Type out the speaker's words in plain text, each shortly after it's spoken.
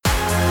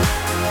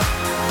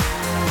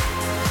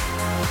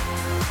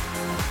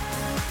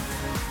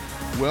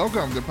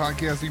Welcome to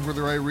Podcasting for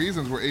the Right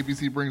Reasons, where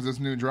ABC brings us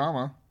new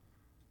drama.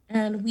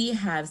 And we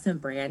have some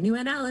brand new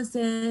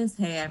analysis.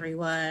 Hey,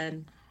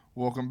 everyone.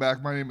 Welcome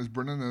back. My name is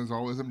Brendan, and as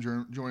always, I'm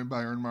joined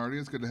by Erin Marty.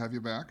 It's good to have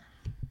you back.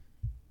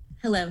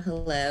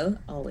 Hello.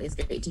 Always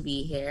great to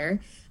be here.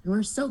 And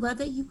we're so glad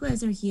that you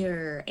guys are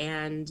here.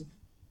 And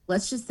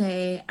let's just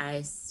say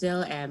I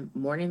still am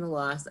mourning the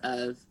loss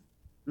of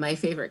my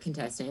favorite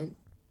contestant.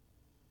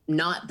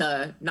 Not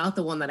the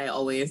one that I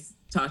always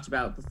talked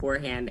about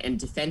beforehand and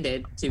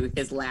defended to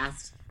his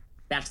last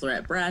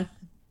Bachelorette breath,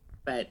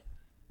 but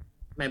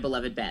my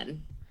beloved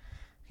Ben.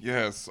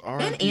 Yes,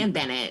 Ben and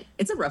Bennett.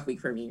 It's a rough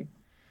week for me.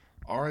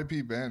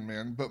 R.I.P. Ben,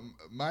 man. But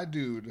my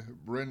dude,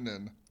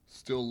 Brendan,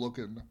 still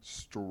looking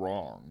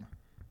strong.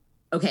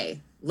 Okay,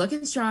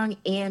 looking strong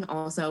and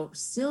also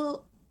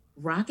still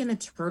rocking a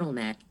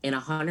turtleneck in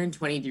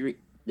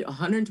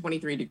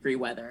 123 degree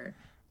weather.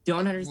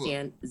 Don't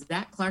understand. Look,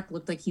 Zach Clark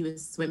looked like he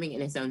was swimming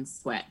in his own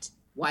sweat.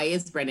 Why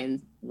is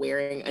Brennan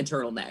wearing a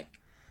turtleneck?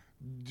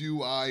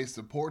 Do I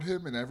support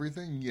him in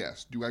everything?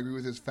 Yes. Do I agree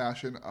with his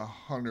fashion?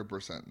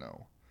 100%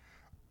 no.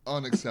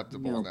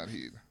 Unacceptable in that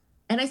heat.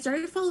 And I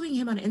started following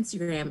him on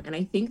Instagram, and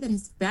I think that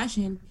his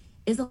fashion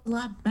is a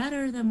lot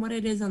better than what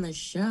it is on the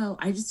show.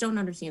 I just don't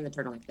understand the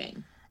turtleneck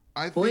thing.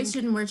 Boys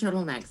shouldn't wear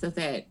turtlenecks. That's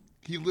it.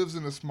 He lives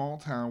in a small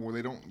town where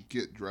they don't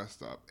get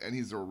dressed up, and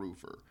he's a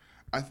roofer.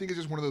 I think it's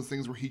just one of those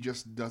things where he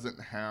just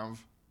doesn't have,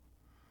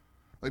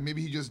 like,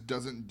 maybe he just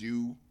doesn't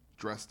do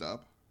dressed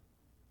up.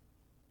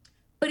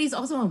 But he's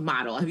also a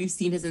model. Have you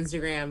seen his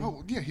Instagram?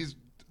 Oh yeah, he's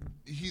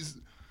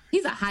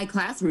a high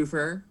class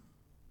roofer.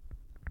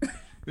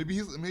 maybe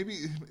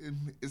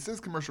it says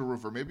commercial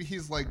roofer. Maybe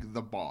he's like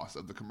the boss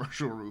of the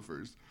commercial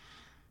roofers.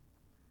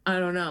 I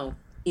don't know.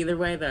 Either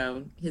way,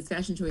 though, his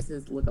fashion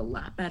choices look a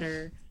lot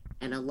better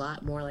and a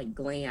lot more like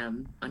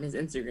glam on his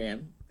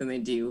Instagram than they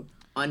do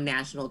on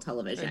national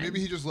television. Hey, maybe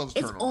he just loves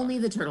turtleneck. It's only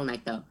the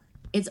turtleneck, though.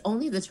 It's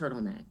only the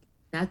turtleneck.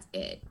 That's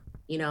it.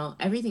 You know,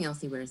 everything else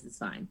he wears is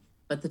fine.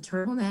 But the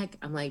turtleneck,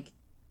 I'm like,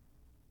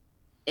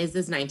 is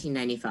this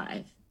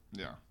 1995?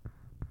 Yeah.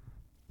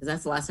 Because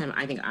that's the last time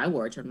I think I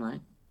wore a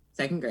turtleneck.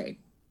 Second grade.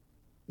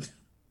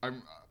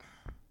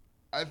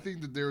 I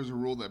think that there's a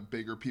rule that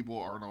bigger people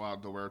aren't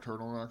allowed to wear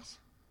turtlenecks.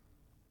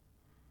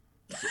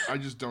 I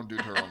just don't do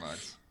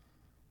turtlenecks.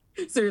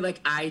 So you're like,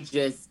 I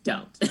just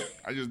don't.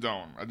 I just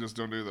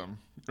don't do them.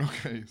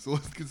 Okay, so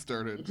let's get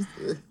started.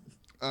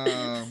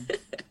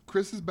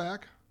 Chris is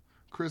back.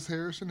 Chris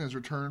Harrison has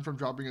returned from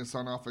dropping his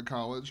son off at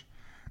college.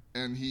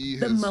 And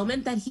the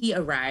moment that he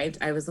arrived,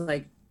 I was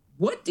like,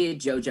 what did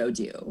JoJo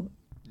do?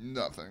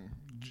 Nothing.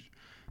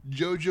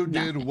 JoJo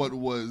did what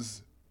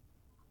was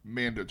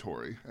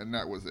mandatory, and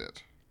that was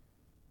it.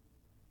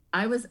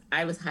 I was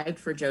hyped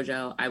for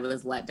JoJo. I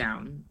was let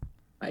down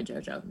by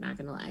JoJo. Not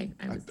gonna lie,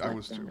 I was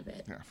let down a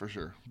bit. Yeah, for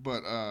sure.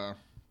 But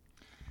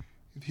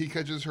he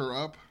catches her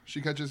up.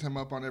 She catches him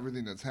up on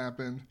everything that's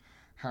happened.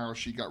 How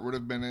she got rid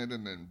of Bennett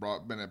and then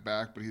brought Bennett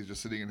back, but he's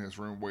just sitting in his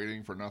room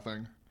waiting for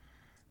nothing.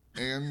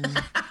 And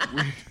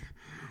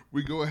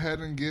we go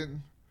ahead and get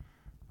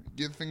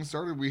things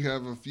started. We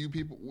have a few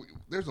people.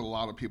 There's a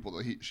lot of people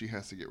that she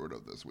has to get rid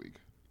of this week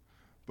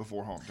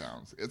before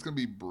hometowns. It's gonna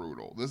be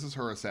brutal. This is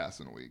her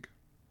assassin week.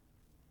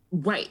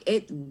 Right,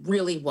 it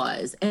really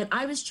was. And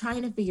I was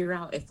trying to figure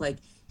out if, like,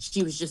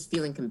 she was just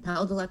feeling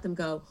compelled to let them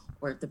go,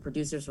 or if the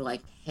producers were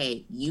like,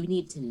 hey, you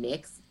need to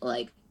nix,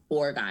 like,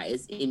 4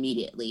 guys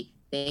immediately.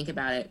 Think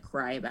about it,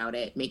 cry about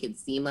it, make it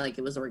seem like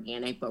it was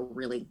organic, but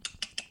really,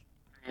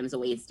 time's a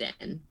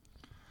wasting.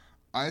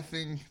 I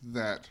think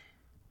that,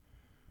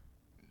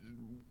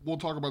 we'll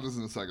talk about this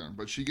in a second,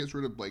 but she gets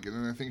rid of Blake, and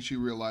then I think she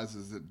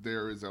realizes that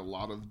there is a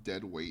lot of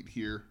dead weight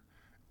here,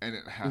 and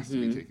it has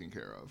to be taken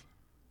care of.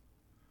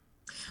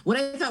 What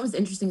I thought was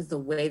interesting is the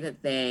way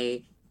that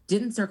they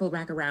didn't circle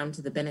back around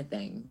to the Bennett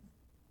thing.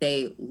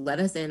 They let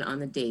us in on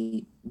the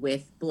date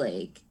with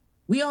Blake.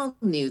 We all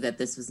knew that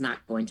this was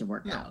not going to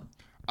work out.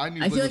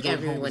 I feel like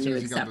everyone knew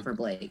except for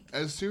Blake.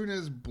 As soon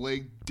as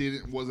Blake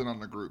wasn't on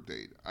the group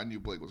date, I knew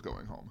Blake was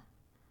going home.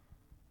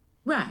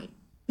 Right.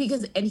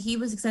 And he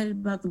was excited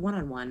about the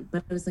one-on-one,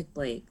 but it was like,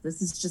 Blake,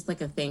 this is just like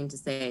a thing to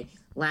say,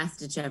 last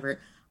ditch effort.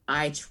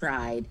 I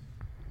tried.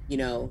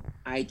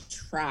 I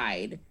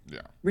tried. Yeah.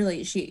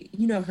 Really,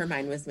 her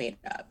mind was made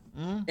up.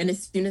 Mm-hmm. And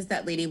as soon as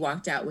that lady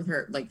walked out with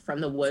her, like,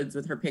 from the woods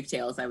with her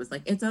pigtails, I was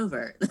like, it's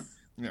over.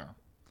 Yeah.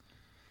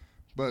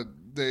 But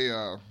they,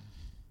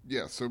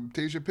 so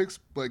Tayshia picks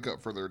Blake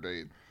up for their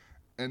date,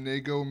 and they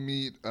go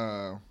meet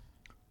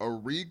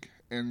Arik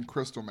and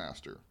Crystal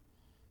Master,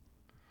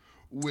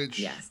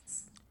 which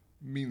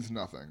means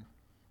nothing.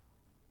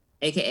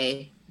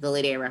 AKA the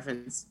lady I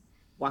referenced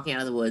walking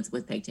out of the woods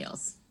with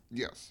pigtails.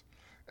 Yes.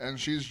 And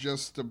she's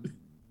just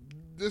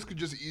this could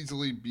just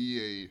easily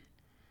be a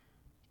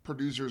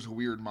producer's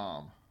weird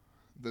mom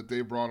that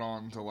they brought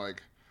on to,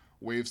 like,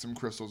 wave some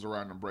crystals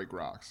around and break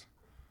rocks.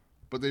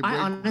 But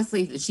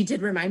honestly, she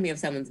did remind me of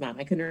someone's mom.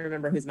 I couldn't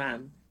remember whose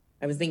mom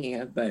I was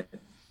thinking of, but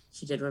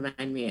she did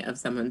remind me of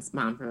someone's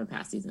mom from a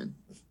past season.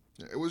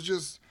 Yeah, it was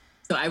just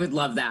So I would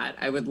love that.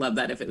 I would love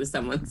that if it was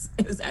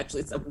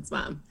actually someone's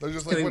mom. They're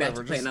just like, coming whatever,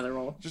 back to play another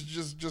role.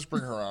 Just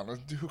bring her on.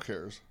 Who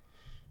cares?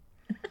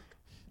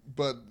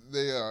 But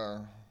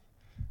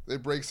they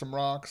break some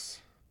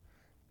rocks,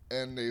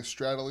 and they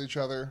straddle each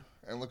other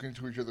and look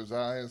into each other's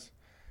eyes.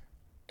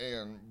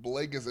 And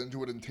Blake is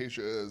into it, and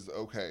Tayshia is,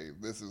 okay,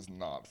 this is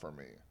not for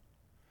me.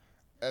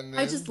 And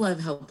then, I just love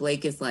how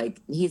Blake is like,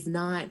 he's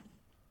not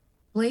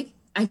Blake.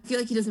 I feel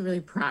like he doesn't really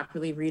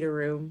properly read a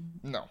room.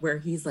 No. Where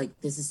he's like,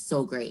 this is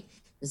so great.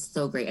 This is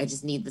so great. I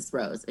just need this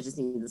rose. I just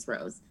need this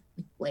rose.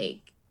 Like,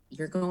 Blake,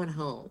 you're going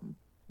home.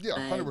 Yeah,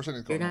 100%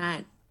 he's going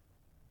home.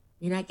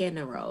 You're not getting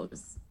a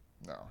rose.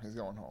 No, he's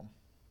going home.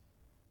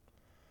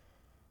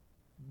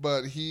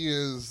 But he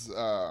is,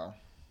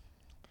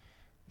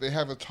 they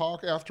have a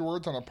talk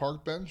afterwards on a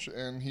park bench,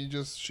 and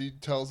she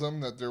tells him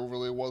that there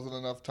really wasn't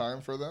enough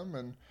time for them,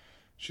 and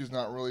she's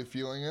not really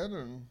feeling it,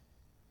 and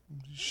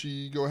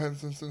she go ahead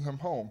and sends him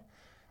home.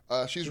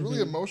 She's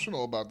really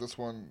emotional about this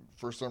one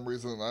for some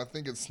reason, and I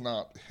think it's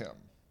not him.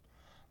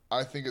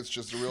 I think it's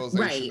just a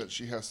realization that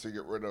she has to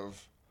get rid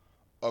of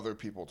other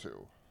people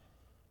too.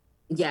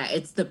 Yeah,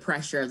 it's the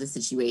pressure of the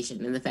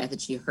situation and the fact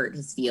that she hurt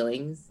his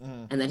feelings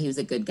and that he was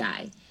a good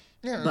guy.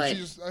 Yeah, but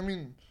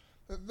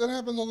that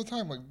happens all the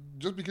time. Like,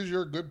 just because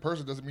you're a good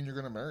person doesn't mean you're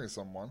going to marry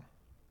someone.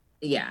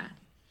 Yeah.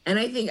 And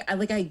I think,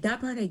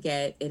 that part I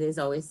get. It is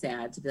always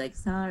sad to be like,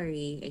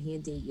 sorry, I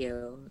can't date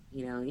you.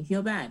 And you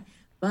feel bad.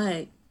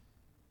 But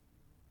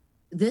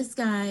this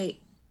guy,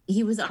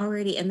 he was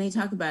already, and they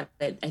talk about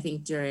it, I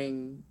think,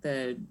 during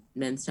the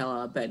men's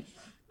tell-all, but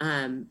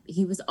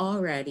he was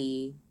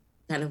already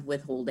kind of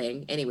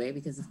withholding anyway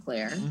because of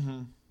Claire.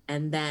 Mm-hmm.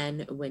 And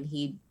then when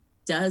he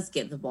does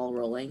get the ball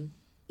rolling,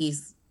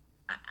 he's,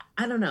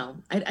 I don't know.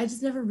 I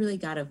just never really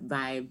got a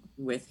vibe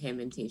with him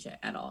and Tayshia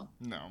at all.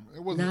 No,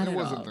 it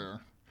wasn't there.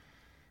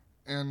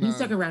 And he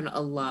stuck around a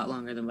lot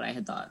longer than what I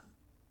had thought.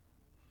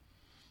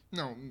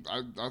 No,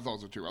 I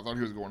thought so too. I thought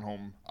he was going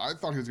home. I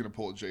thought he was going to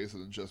pull a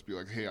Jason and just be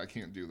like, hey, I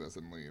can't do this,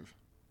 and leave.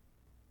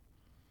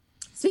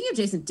 Speaking of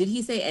Jason, did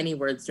he say any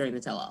words during the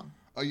tell-all?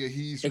 Oh, yeah,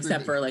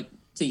 except for,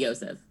 to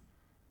Yosef.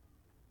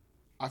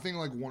 I think,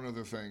 one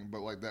other thing,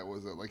 but, that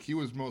was it. He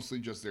was mostly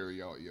just there to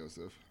yell at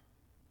Yosef.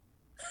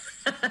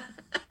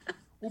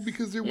 Well,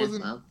 because there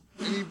wasn't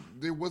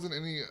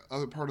any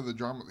other part of the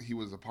drama that he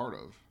was a part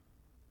of.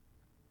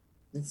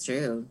 That's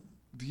true.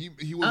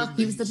 He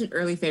was such an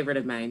early favorite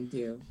of mine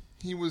too.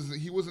 He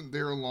wasn't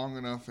there long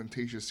enough in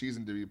Tayshia's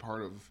season to be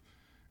part of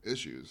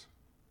issues.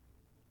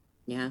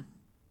 Yeah.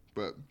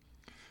 But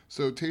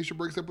so Tayshia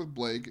breaks up with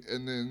Blake,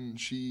 and then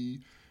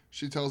she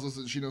tells us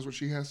that she knows what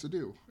she has to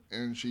do,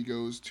 and she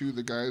goes to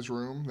the guy's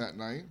room that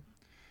night,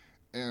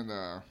 and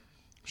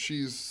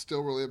she's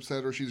still really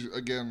upset, or she's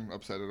again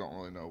upset. I don't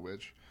really know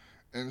which.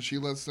 And she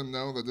lets them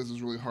know that this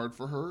is really hard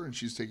for her, and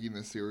she's taking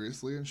this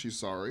seriously, and she's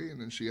sorry.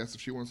 And then she asks if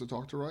she wants to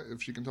talk to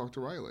if she can talk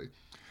to Riley.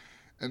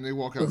 And they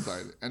walk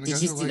outside. And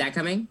did you see that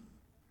coming?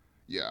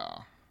 Yeah,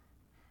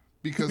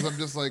 because I'm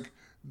just like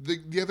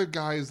the other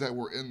guys that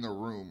were in the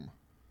room,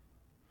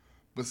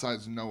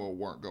 besides Noah,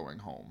 weren't going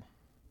home.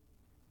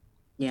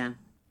 Yeah,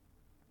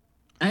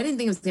 I didn't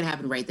think it was going to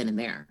happen right then and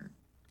there.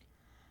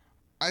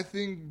 I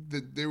think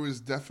that there was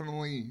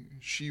definitely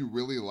she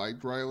really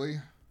liked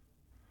Riley.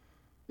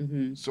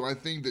 Mm-hmm. So I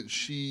think that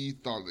she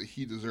thought that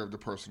he deserved a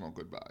personal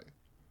goodbye.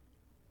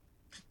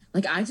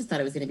 I just thought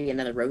it was going to be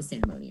another rose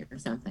ceremony or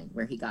something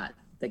where he got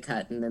the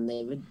cut and then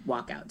they would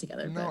walk out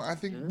together. No, I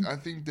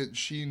think that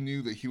she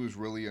knew that he was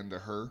really into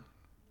her,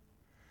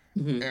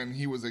 mm-hmm. and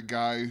he was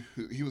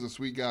a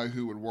sweet guy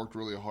who had worked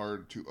really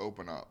hard to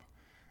open up,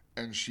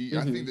 and she,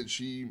 mm-hmm. I think that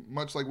she,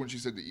 much like when she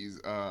said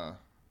to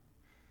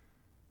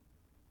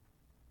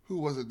who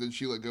was it that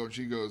she let go, and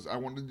she goes, I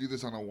wanted to do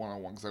this on a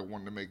one-on-one because I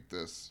wanted to make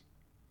this.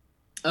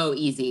 Oh,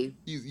 easy.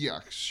 Yeah,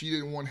 she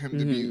didn't want him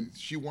to be.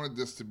 She wanted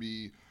this to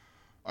be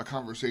a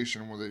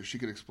conversation where she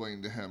could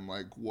explain to him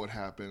what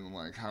happened,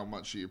 how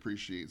much she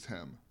appreciates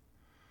him.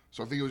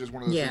 So I think it was just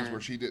one of those things where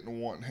she didn't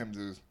want him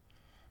to.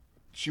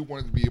 She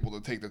wanted to be able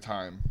to take the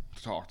time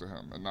to talk to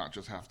him and not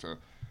just have to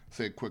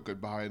say a quick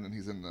goodbye and then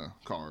he's in the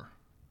car.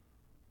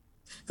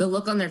 The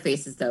look on their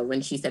faces, though,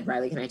 when she said,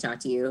 "Riley, can I talk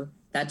to you?"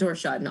 That door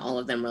shut, and all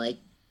of them were like,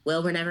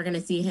 "Well, we're never going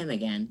to see him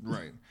again."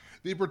 Right.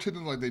 They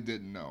pretended like they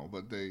didn't know,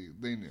 but they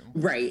knew.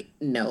 Right.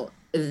 No,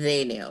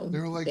 they knew. They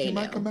were like, he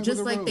might come back just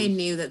with a like rose. They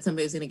knew that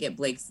somebody was going to get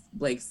Blake's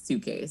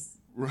suitcase.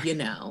 Right.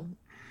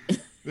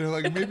 They're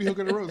like, maybe he'll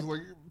get a rose.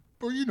 Like,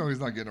 bro, he's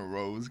not getting a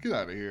rose. Get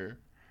out of here.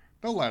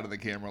 Don't lie to the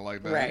camera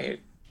like that. Right.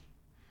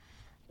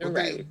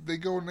 But they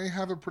go and they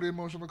have a pretty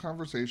emotional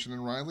conversation,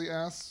 and Riley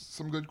asks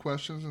some good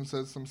questions and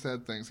says some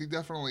sad things. He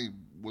definitely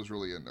was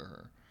really into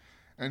her.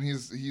 And he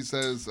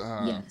says,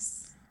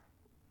 yes.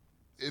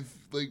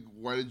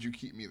 Why did you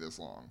keep me this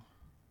long?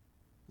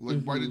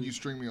 Why did you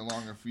string me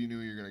along if you knew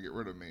you were going to get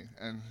rid of me?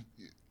 And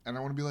I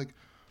want to be like,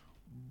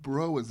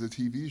 bro, it's a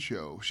TV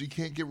show. She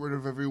can't get rid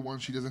of everyone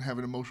she doesn't have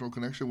an emotional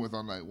connection with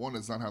on night one.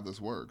 It's not how this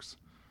works.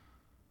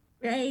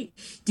 Right.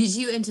 Did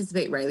you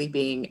anticipate Riley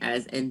being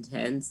as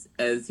intense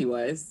as he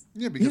was?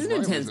 Yeah, because he's an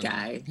intense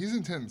guy. He's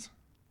intense.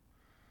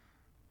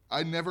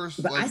 I never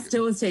But like. I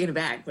still was taken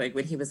aback, like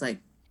when he was like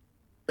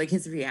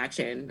his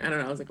reaction. I don't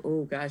know. I was like,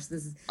 oh gosh,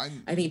 this is. I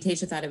I think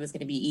Tayshia thought it was going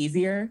to be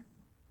easier,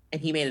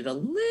 and he made it a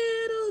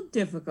little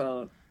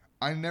difficult.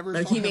 I never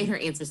Like saw he him. made her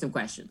answer some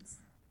questions.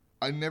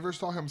 I never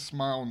saw him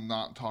smile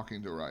not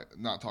talking to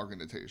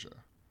Tayshia.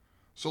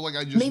 So like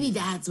I just Maybe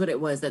that's what it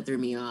was that threw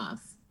me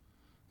off.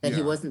 That he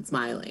Yeah. wasn't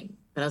smiling.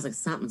 But I was like,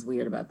 something's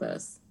weird about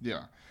this.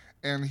 Yeah.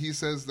 And he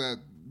says that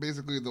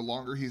basically the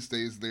longer he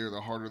stays there,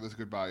 the harder this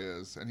goodbye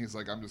is. And he's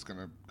like, I'm just going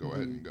to go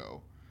ahead and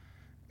go.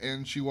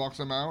 And she walks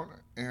him out,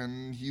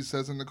 and he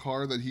says in the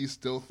car that he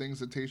still thinks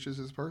that Tayshia's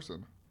his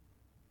person.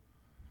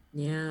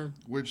 Yeah.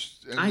 Which...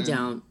 I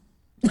don't.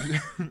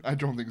 I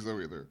don't think so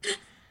either.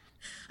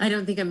 I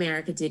don't think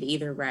America did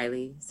either,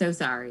 Riley. So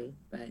sorry.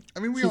 But I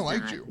mean, we she's all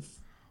liked not. you.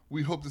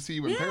 We hope to see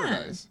you in Yeah.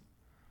 paradise.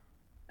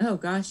 Oh,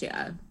 gosh,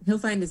 yeah. He'll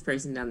find his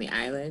person down the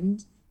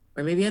island.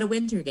 Or maybe at a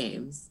Winter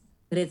Games.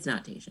 But it's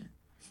not Tayshia.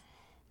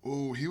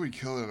 Oh, he would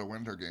kill it at a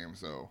Winter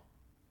Games, though.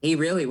 He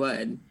really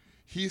would.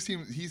 He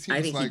seems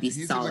I think like he'd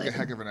be solid. a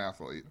heck of an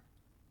athlete.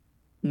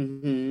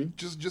 Mm-hmm.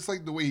 Just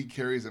like the way he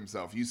carries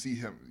himself, you see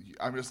him.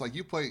 I'm just like,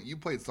 you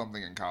played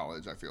something in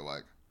college. I feel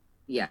like.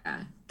 Yeah.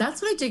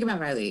 That's what I dig about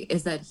Riley,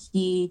 is that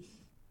he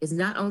is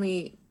not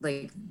only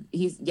like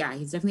he's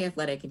definitely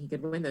athletic and he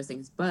could win those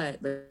things, but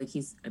like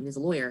he's a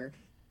lawyer.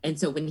 And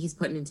so when he's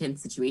put in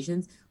intense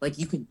situations, like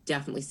you can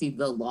definitely see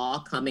the law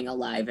coming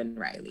alive in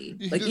Riley.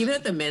 Like even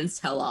at the men's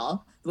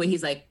tell-all, the way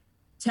he's like,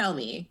 tell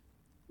me,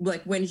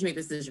 like, when did you make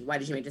this decision? Why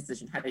did you make this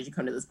decision? How did you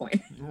come to this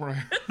point? Right.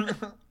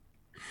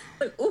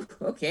 Like, oh,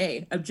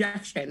 okay,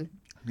 objection.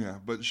 Yeah,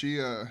 but she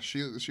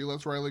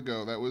lets Riley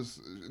go. That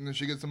was, and then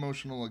she gets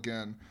emotional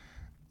again,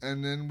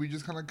 and then we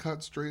just kind of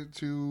cut straight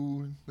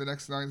to the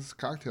next night's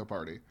cocktail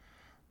party.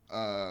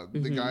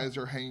 The guys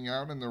are hanging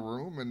out in the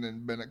room, and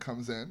then Bennett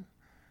comes in,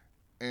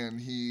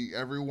 and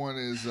everyone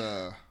is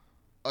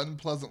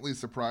unpleasantly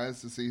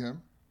surprised to see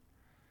him.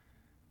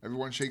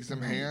 Everyone shakes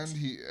him hand.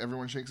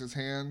 Everyone shakes his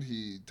hand.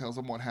 He tells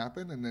him what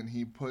happened, and then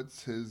he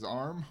puts his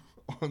arm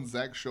on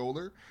Zach's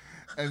shoulder,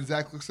 and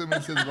Zach looks at him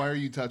and says, "Why are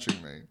you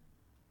touching me?"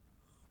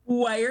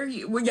 Why are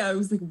you? Well, yeah, I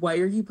was like, why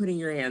are you putting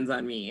your hands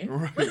on me?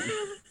 Right.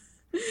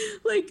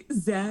 Like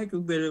Zach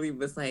literally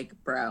was like,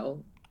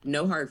 bro,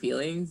 no hard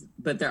feelings,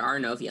 but there are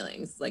no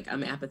feelings. Like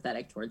I'm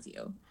apathetic towards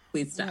you.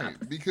 Please stop.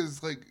 Right,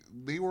 because like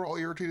they were all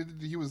irritated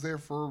that he was there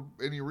for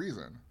any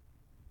reason,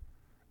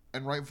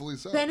 and rightfully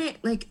so. Bennett,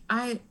 like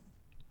I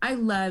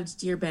loved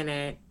Dear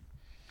Bennett,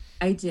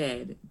 I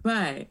did,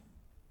 but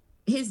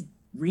his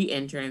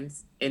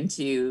re-entrance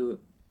into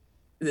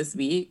this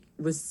week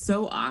was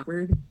so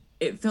awkward.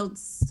 It felt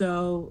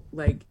so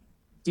like,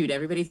 dude,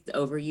 everybody's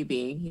over you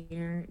being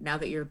here. Now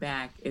that you're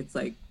back, it's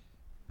like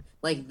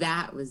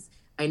that was.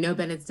 I know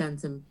Bennett's done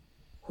some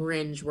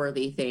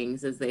cringe-worthy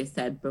things, as they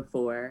said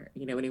before.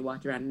 You know, when he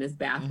walked around in his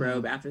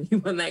bathrobe after he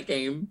won that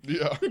game.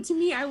 Yeah. But to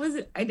me,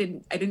 I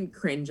didn't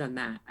cringe on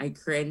that. I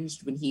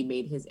cringed when he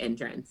made his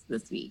entrance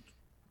this week.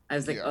 I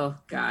was like, oh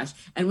gosh.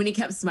 And when he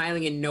kept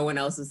smiling and no one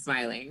else was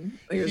smiling.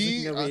 Like,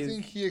 I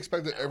think he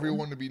expected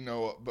everyone to be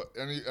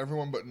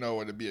everyone but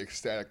Noah to be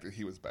ecstatic that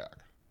he was back.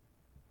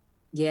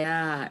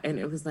 Yeah, and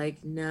it was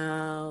like,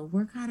 no,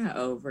 we're kind of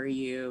over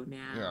you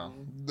now.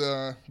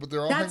 Yeah, but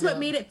they're all. That's what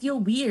made it feel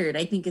weird.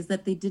 I think is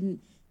that they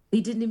didn't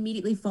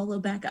immediately follow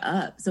back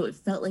up, so it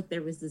felt like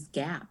there was this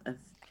gap of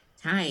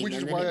time, and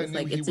then it was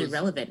like it's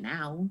irrelevant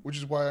now. Which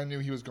is why I knew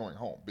he was going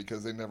home,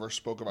 because they never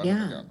spoke about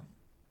him again.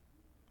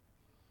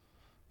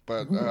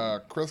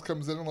 But Chris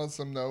comes in and lets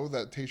them know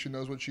that Tayshia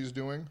knows what she's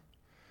doing,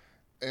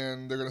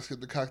 and they're gonna skip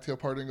the cocktail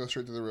party and go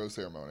straight to the rose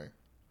ceremony.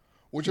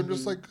 Which I'm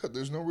just like, good.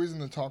 There's no reason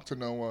to talk to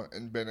Noah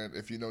and Bennett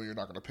if you know you're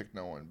not going to pick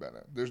Noah and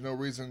Bennett. There's no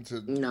reason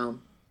to. No.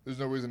 There's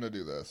no reason to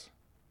do this.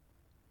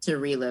 To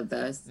relive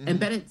this. And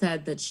Bennett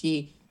said that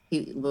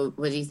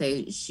what did he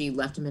say? She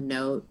left him a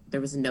note.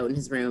 There was a note in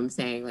his room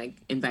saying, like,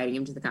 inviting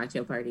him to the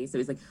cocktail party. So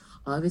he's like,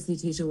 obviously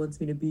Tayshia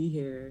wants me to be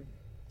here.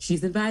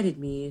 She's invited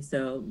me,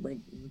 so, like,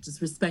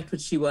 just respect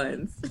what she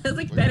wants. I was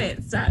like,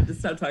 Bennett,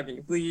 stop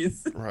talking,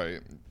 please.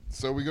 Right.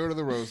 So we go to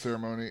the rose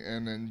ceremony,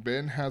 and then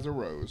Ben has a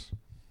rose.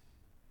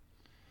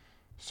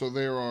 So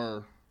there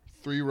are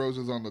 3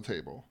 roses on the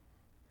table.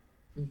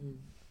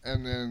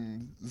 And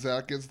then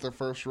Zach gets the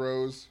first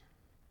rose.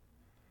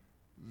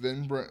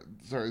 Then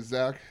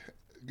Zach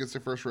gets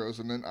the first rose,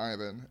 and then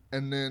Ivan.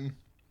 And then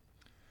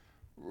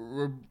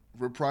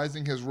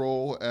reprising his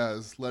role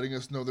as letting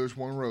us know there's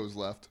 1 rose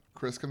left,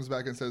 Chris comes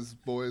back and says,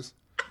 boys,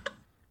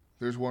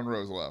 there's 1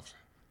 rose left.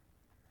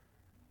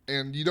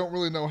 And you don't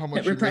really know how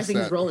much you missed that.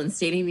 Reprising his role and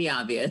stating the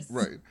obvious.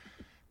 Right.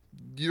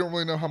 You don't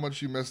really know how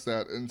much you missed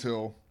that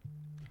until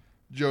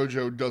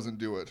JoJo doesn't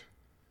do it.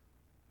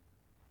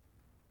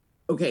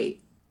 Okay,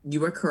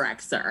 you are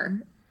correct,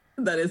 sir.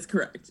 That is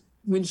correct.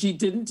 When she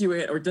didn't do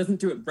it or doesn't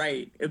do it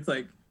right, it's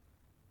like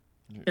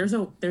there's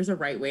a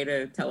right way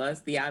to tell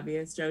us the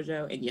obvious,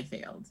 JoJo, and you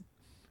failed.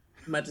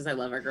 Much as I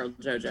love our girl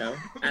JoJo,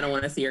 I don't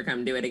want to see her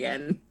come do it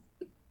again.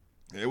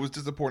 It was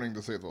disappointing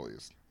to say the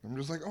least. I'm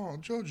just like, oh,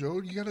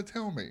 JoJo, you gotta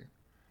tell me.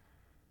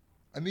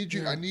 I need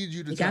you. Yeah. I need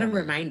you to You tell gotta me.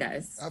 remind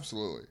us.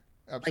 Absolutely.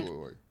 Like,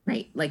 Absolutely.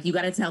 right. Like, you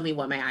gotta tell me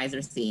what my eyes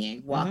are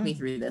seeing. Walk me Mm-hmm.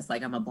 through this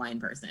like I'm a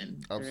blind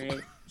person. Absolutely.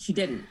 Right? She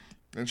didn't.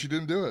 And she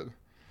didn't do it.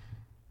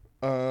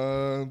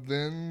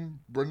 Then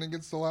Brendan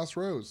gets the last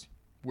rose,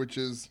 which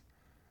is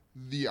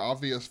the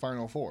obvious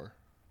final four.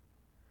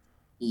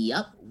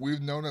 Yep.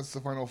 We've known it's the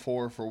final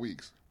four for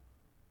weeks.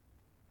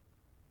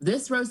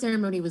 This rose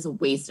ceremony was a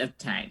waste of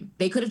time.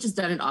 They could have just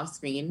done it off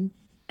screen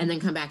and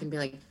then come back and be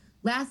like,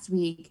 last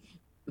week,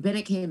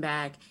 Bennett came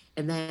back,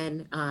 and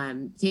then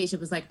Tayshia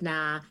was like,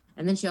 nah.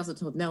 And then she also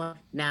told Noah,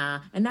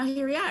 nah. And now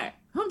here we are,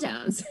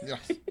 hometowns. Yeah.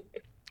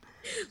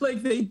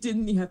 Like, they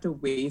didn't have to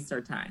waste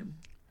our time.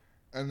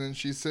 And then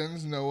she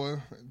sending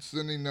Noah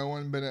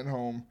and Bennett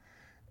home.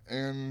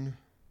 And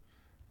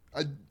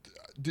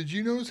did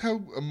you notice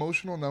how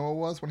emotional Noah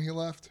was when he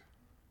left?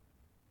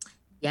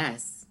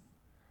 Yes.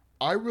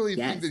 I really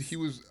think that he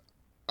was.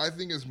 I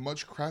think as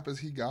much crap as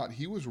he got,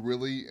 he was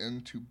really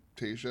into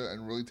Tayshia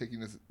and really taking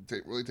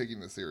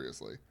this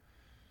seriously.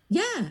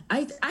 Yeah,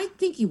 I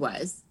think he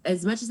was.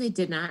 As much as I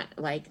did not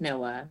like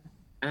Noah,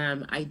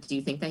 I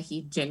do think that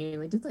he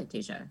genuinely did like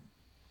Tayshia.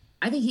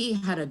 I think he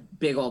had a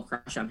big old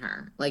crush on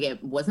her. Like,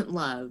 it wasn't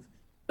love,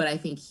 but I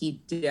think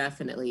he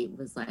definitely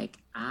was like,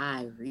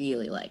 I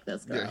really like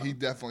this girl. Yeah, he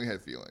definitely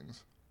had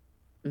feelings.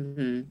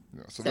 Mm-hmm.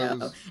 Yeah, so that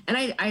was... And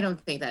I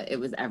don't think that it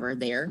was ever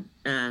there.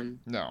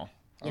 No,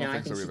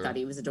 I think she thought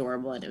he was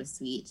adorable and it was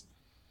sweet.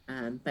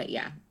 But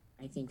yeah,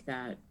 I think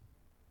that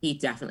he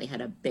definitely had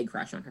a big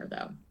crush on her,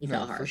 though. He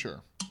fell hard for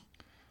sure.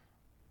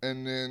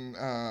 And then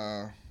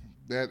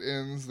that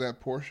ends that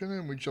portion,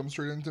 and we jump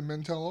straight into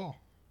Men Tell All.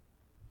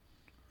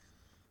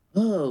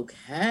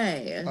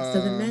 Okay,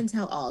 so the men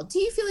tell all. Do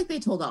you feel like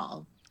they told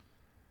all?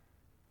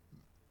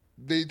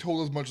 They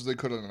told as much as they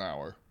could in an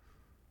hour.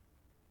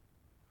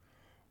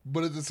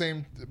 But at the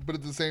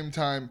same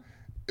time,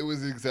 it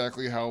was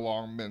exactly how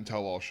long Men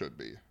Tell All should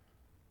be.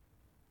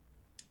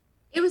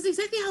 It was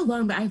exactly how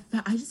long, but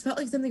I just felt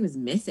like something was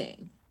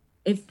missing.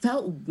 It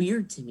felt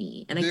weird to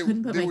me, and I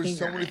couldn't put my finger on it.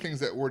 There were so many things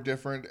that were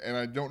different, and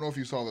I don't know if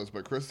you saw this,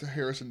 but Chris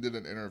Harrison did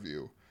an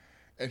interview,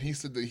 and he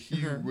said that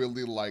he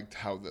really liked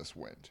how this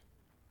went.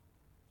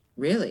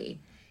 Really?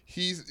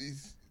 He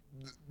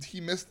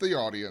missed the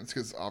audience,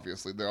 because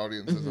obviously the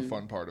audience is a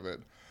fun part of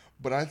it.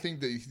 But I think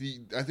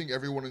that I think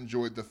everyone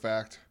enjoyed the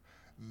fact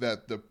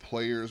that the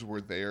players were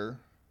there,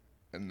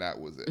 and that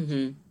was it.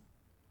 Mm-hmm.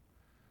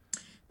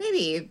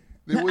 Maybe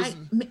there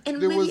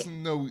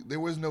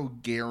was no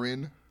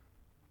Garen.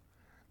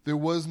 There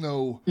was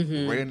no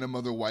random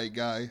other white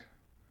guy.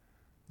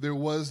 There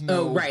was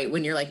no... Oh, right.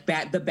 When you're like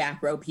the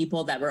back row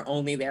people that were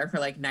only there for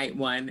like night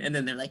one, and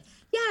then they're like,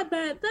 yeah, but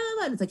blah, blah,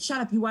 blah. It's like,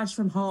 shut up, you watched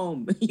from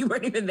home. You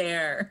weren't even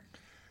there.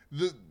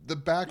 The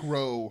back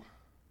row,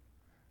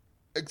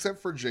 except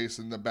for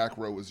Jason, the back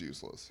row was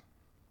useless.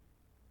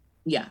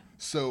 Yeah.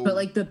 So, but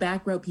like the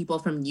back row people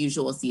from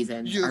usual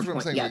seasons, yeah, that's what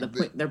I'm saying. Yeah,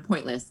 they're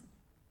pointless.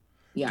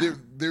 Yeah.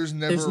 There's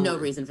no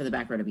reason for the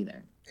back row to be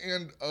there.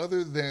 And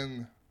other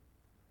than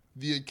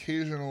the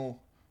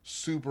occasional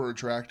super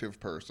attractive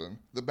person,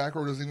 the back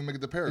row doesn't even make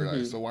it to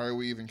paradise. So why are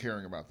we even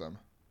caring about them?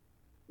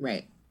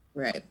 Right.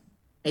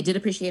 I did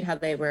appreciate how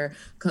they were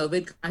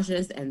COVID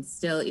cautious, and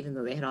still, even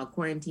though they had all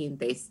quarantined,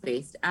 they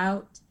spaced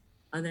out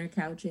on their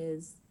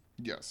couches.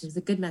 Yes. It was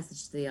a good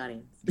message to the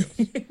audience.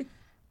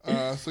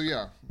 Yes. So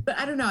yeah. But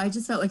I don't know. I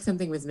just felt like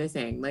something was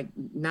missing. Like,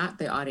 not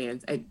the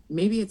audience.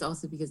 Maybe it's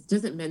also because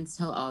doesn't Men's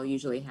Tell All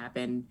usually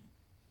happen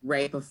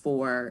right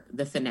before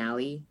the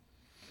finale?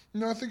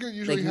 No, I think it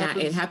usually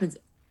happens. It happens.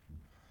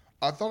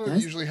 I thought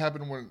it usually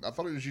happened I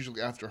thought it was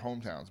usually after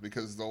hometowns,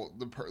 because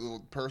the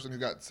person who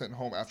got sent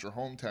home after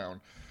hometown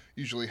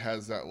usually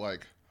has that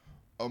like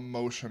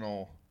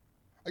emotional.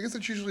 I guess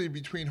it's usually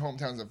between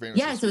hometowns and fantasy.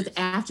 Yeah, so it's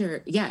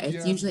after. Yeah,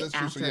 it's usually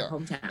after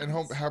hometowns. And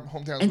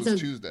hometowns was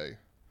Tuesday,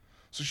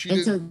 so she.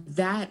 And so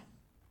that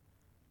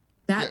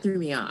threw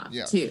me off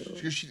too.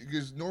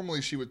 Because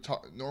normally she would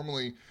talk.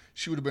 Normally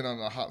she would have been on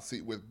a hot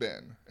seat with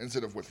Ben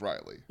instead of with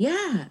Riley.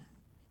 Yeah.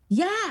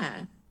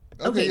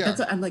 Okay, that's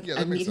what I'm like.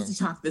 I needed to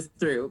talk this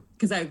through,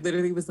 because I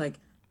literally was like,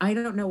 I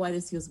don't know why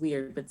this feels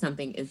weird, but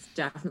something is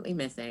definitely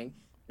missing.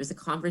 There's a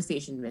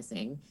conversation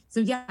missing. So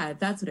yeah,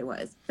 that's what it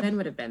was. Ben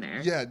would have been there.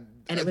 Yeah,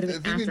 and it would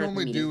have been after they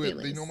normally do it.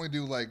 They normally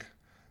do like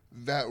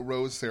that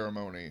rose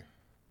ceremony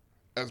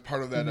as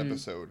part of that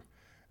episode,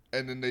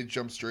 and then they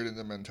jump straight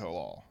into Men Tell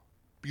All,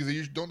 because they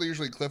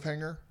usually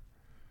cliffhanger.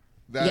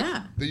 They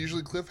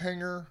usually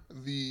cliffhanger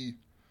the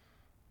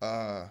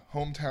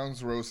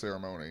hometown's rose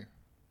ceremony.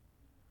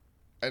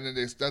 And then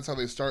that's how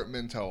they start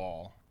Men Tell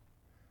All.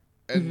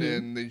 And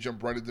then they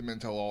jump right into Men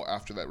Tell All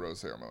after that rose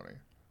ceremony.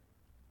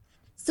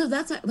 So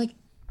that's what, like,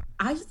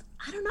 I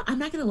don't know. I'm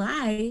not going to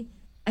lie.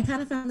 I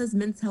kind of found this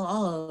Men Tell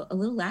All a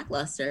little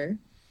lackluster.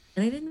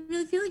 And I didn't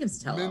really feel like it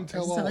was a tell all. Men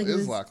Tell All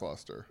is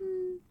lackluster.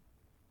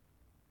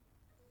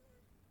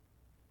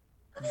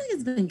 I feel like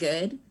it's been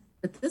good.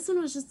 But this one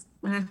was just,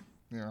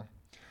 Yeah.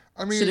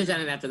 I mean, should have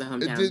done it after the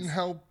hometowns. It didn't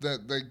help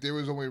that like there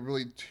was only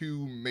really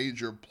two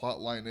major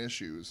plotline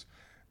issues.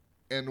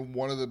 and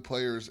one of the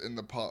players in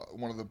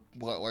one of the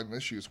bloodline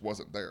issues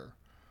wasn't there.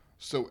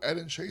 So Ed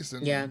and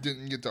Chasen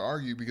didn't get to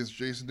argue because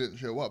Jason didn't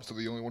show up. So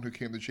the only one who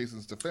came to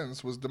Chasen's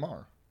defense was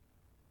Damar.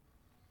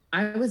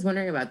 I was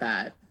wondering about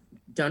that.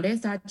 Donde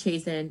está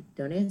Chasen?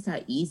 Donde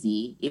está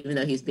Easy? Even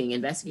though he's being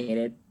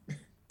investigated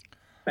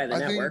by the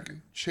network. I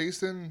think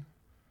Chasen.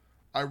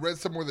 I read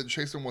somewhere that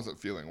Chasen wasn't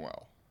feeling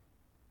well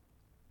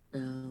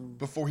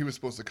before he was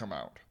supposed to come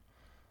out.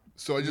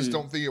 So I just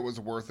don't think it was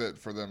worth it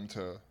for them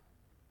to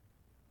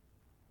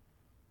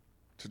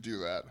do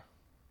that.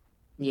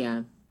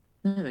 Yeah,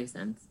 that makes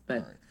sense.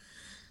 But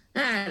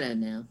I don't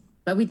know.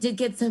 But we did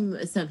get some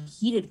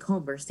heated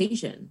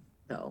conversation,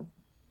 though.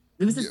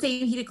 It was the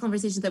same heated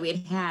conversation that we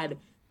had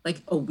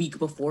like a week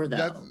before,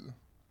 though.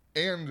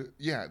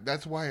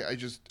 That's why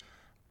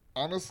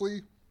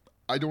honestly,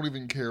 I don't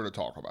even care to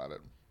talk about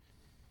it.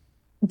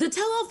 The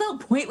tell-all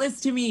felt pointless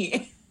to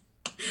me.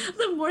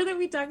 The more that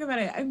we talk about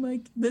it, I'm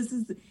like,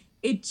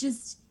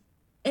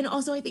 and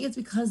also I think it's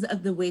because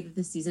of the way that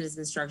the season has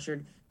been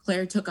structured.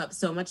 Claire took up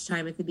so much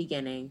time at the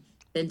beginning,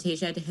 then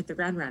Tayshia had to hit the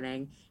ground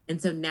running. And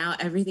so now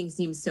everything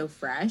seems so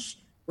fresh,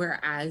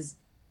 whereas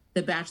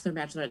the Bachelor and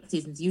Bachelorette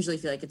seasons usually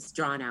feel like it's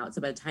drawn out.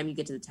 So by the time you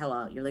get to the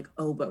tell-all, you're like,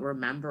 oh, but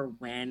remember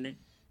when?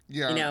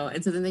 Yeah.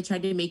 And so then they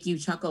tried to make you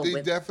chuckle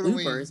with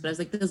bloopers, but I was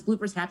like, those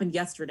bloopers happened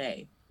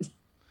yesterday.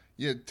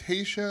 Yeah,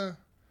 Tayshia...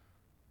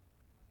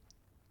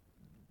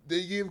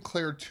 They gave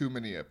Claire too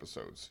many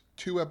episodes.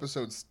 2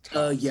 episodes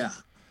tops. Yeah.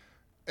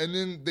 And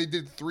then they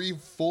did 3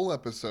 full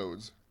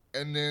episodes.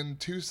 And then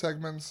 2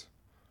 segments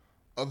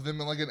of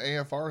them in like an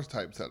AFR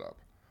type setup.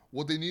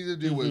 What they needed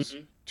to do was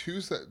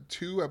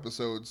 2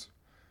 episodes,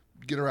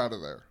 get her out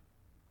of there.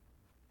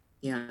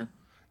 Yeah.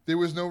 There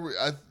was no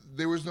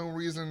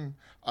reason.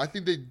 I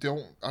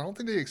don't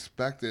think they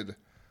expected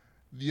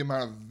the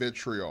amount of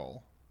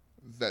vitriol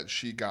that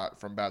she got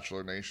from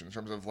Bachelor Nation in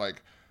terms of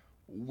like,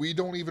 we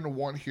don't even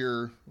want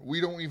her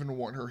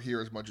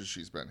here as much as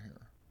she's been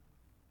here.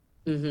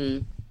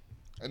 Mm-hmm.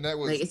 And that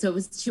was so it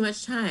was too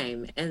much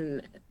time,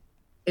 and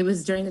it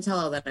was during the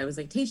tell-all that I was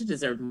like, Tayshia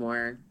deserved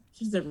more.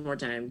 She deserved more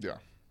time. Yeah.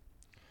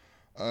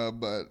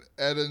 But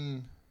Ed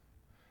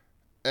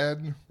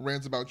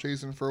rants about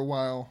Jason for a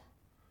while.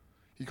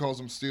 He calls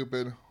him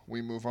stupid.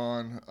 We move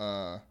on.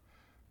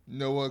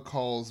 Noah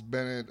calls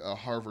Bennett a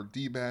Harvard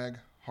D-bag.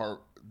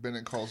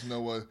 Bennett calls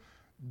Noah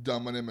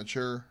dumb and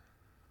immature.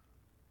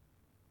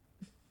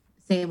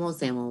 Same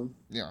old.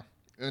 Yeah.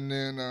 And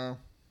then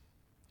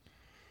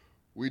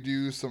we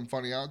do some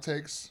funny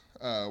outtakes.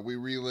 We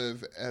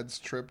relive Ed's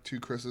trip to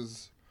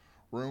Chris's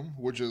room,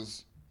 which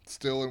is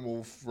still and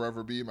will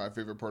forever be my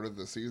favorite part of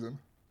the season.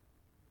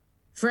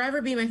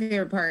 Forever be my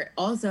favorite part.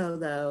 Also,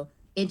 though,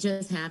 it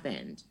just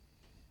happened.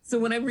 So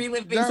when I'm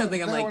reliving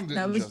something, I'm like,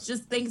 that was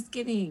just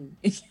Thanksgiving.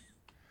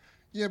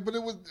 Yeah, but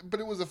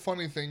it was a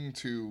funny thing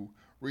to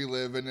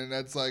relive, and then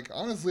that's like,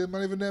 honestly, I'm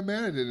not even that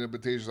mad at the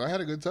invitations. I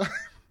had a good time.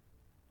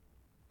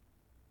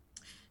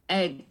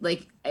 Ed,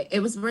 like,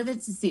 it was worth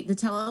it to see. The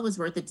tell-all was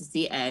worth it to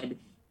see Ed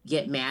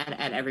get mad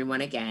at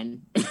everyone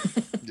again.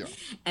 Yeah.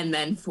 And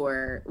then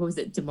for, what was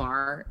it,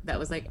 Damar? That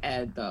was like,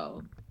 Ed,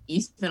 though. You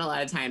spent a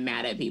lot of time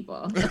mad at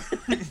people. That's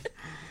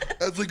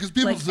like, because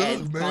people suck,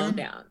 Ed, man. Calm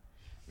down.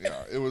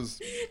 Yeah, it was.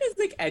 It's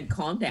like, Ed,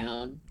 calm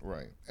down.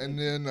 Right. And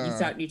then.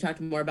 You talked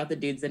more about the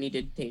dudes than you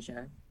did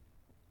Tayshia.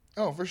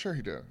 Oh, for sure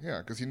he did. Yeah,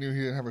 because he knew he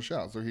didn't have a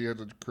shot, so he had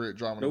to create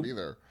drama to be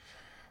there.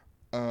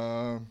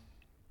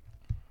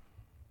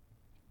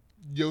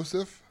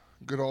 Yosef,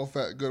 good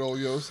old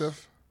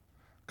Yosef,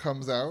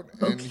 comes out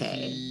and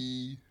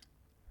he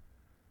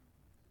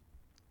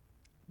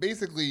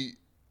basically,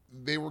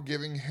 they were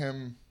giving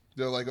him,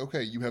 they're like,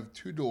 okay, you have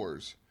 2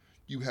 doors.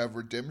 You have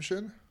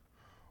redemption,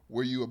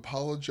 where you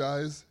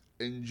apologize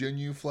and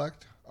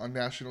genuflect on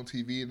national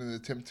TV in an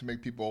attempt to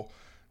make people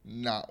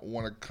not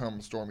want to come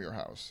storm your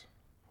house.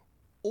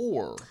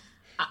 Or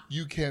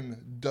you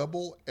can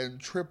double and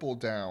triple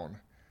down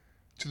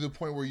to the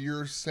point where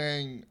you're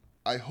saying,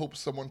 I hope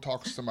someone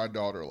talks to my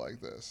daughter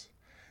like this.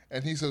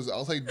 And he says,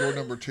 I'll take door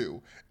number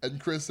 2. And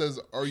Chris says,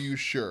 are you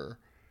sure?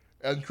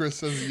 And Chris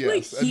says,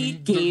 yes. Like, he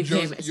gave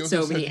him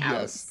so many outs.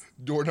 Yes.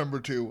 Door number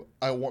 2,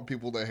 I want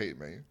people to hate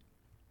me.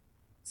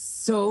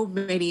 So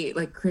many,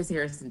 like, Chris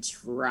Harrison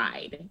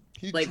tried.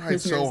 He tried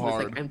Chris so Harrison hard.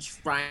 Was like, I'm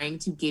trying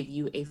to give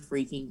you a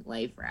freaking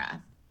life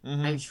raft.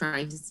 Mm-hmm. I'm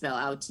trying to spell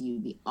out to you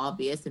the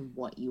obvious in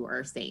what you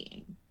are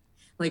saying.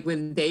 Like,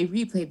 when they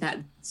replayed that,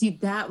 see,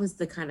 that was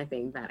the kind of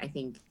thing that I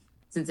think,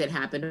 since it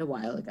happened a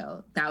while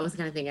ago, that was the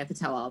kind of thing at the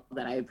tell-all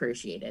that I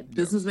appreciated. Yes.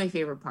 This was my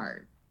favorite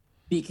part.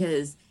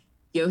 Because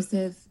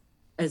Yosef,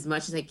 as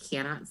much as I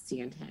cannot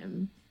stand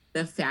him,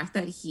 the fact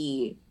that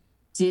he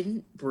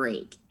didn't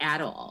break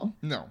at all.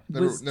 No,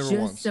 never once.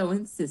 Just so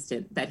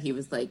insistent that he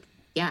was like,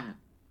 yeah,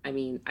 I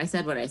mean, I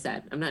said what I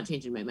said. I'm not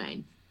changing my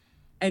mind.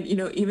 And,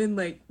 even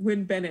like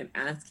when Bennett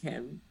asked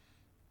him,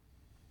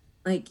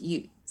 like,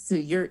 you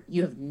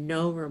have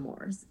no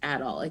remorse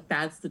at all. Like,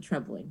 that's the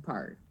troubling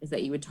part, is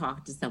that you would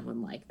talk to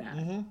someone like that.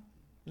 Mm-hmm.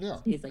 Yeah,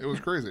 like, it was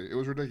crazy. It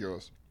was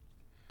ridiculous.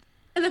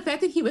 And the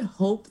fact that he would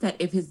hope that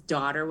if his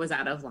daughter was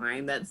out of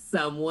line, that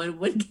someone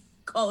would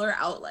call her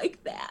out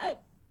like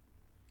that.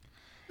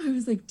 I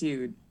was like,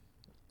 dude,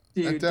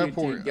 At that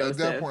point,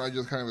 Joseph. I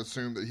just kind of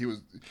assumed that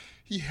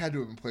he had to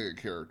have been playing a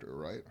character,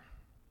 right?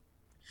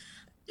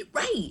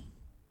 Right.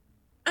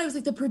 I was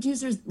like, the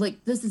producers, like,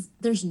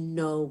 there's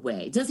no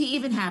way. Does he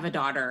even have a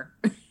daughter?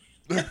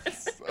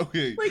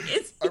 Okay. Like,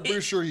 I'm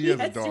pretty sure he has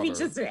a daughter. To be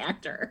just an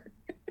actor.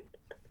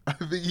 I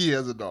think he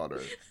has a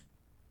daughter.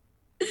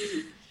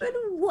 But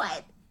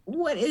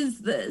what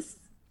is this?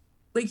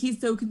 Like,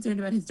 he's so concerned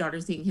about his daughter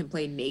seeing him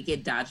play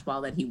naked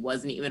dodgeball that he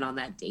wasn't even on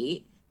that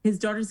date. His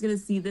daughter's going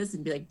to see this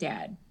and be like,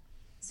 Dad,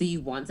 so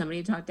you want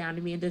somebody to talk down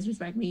to me and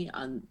disrespect me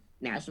on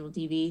national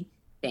TV?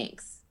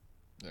 Thanks.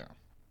 Yeah.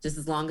 Just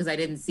as long as I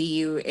didn't see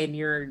you in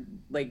your,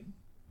 like,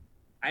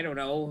 I don't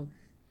know,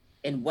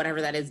 in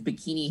whatever that is,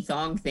 bikini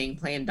thong thing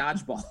playing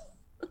dodgeball.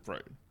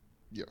 Right.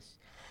 Yes.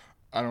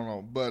 I don't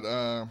know.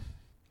 But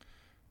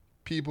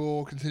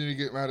people continue to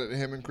get mad at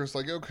him and Chris,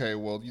 like, okay,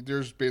 well,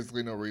 there's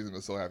basically no reason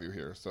to still have you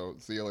here. So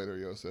see you later,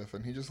 Yosef.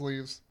 And he just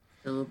leaves.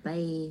 So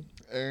bye.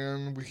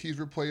 And he's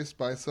replaced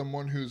by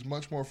someone who's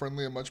much more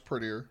friendly and much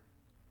prettier.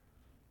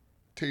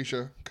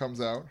 Tayshia comes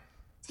out.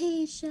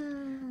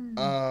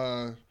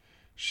 Tayshia.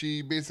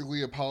 She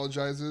basically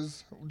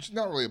apologizes.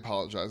 Not really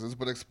apologizes,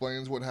 but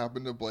explains what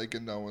happened to Blake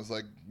and Noah's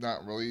like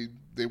not really.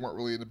 They weren't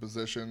really in a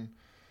position,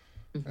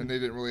 and they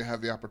didn't really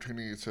have the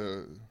opportunity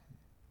to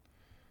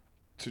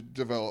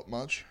develop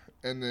much.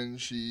 And then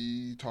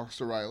she talks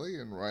to Riley,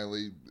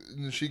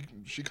 and she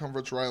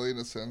comforts Riley in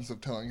a sense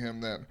of telling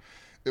him that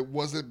it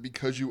wasn't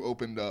because you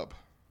opened up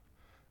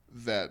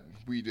that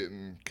we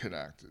didn't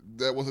connect.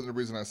 That wasn't the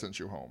reason I sent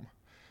you home.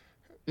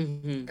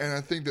 And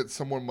I think that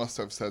someone must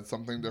have said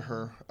something to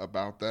her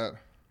about that,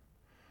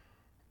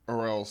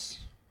 or else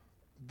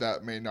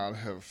that may not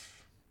have,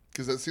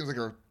 because that seems like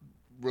a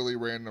really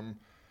random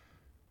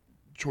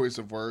choice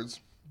of words.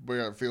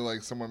 But I feel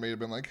like someone may have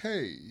been like,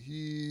 "Hey,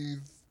 he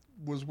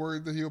was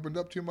worried that he opened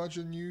up too much,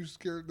 and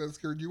that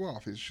scared you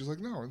off." She's like,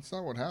 "No, it's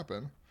not what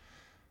happened."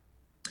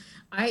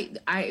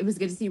 It was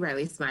good to see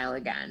Riley smile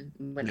again.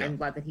 I'm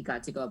glad that he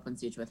got to go up on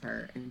stage with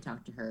her and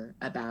talk to her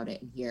about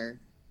it and hear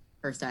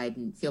her side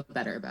and feel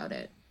better about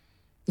it.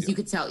 Because you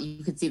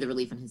could see the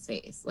relief on his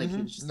face. Like he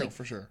was just like,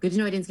 for sure. Good to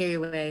know I didn't scare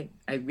you away.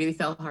 I really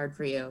felt hard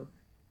for you.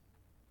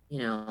 You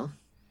know.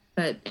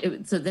 But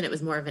so then it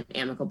was more of an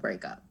amicable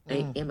breakup.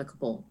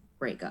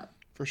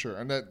 For sure.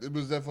 And that it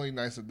was definitely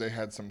nice that they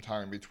had some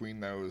time between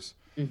those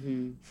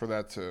for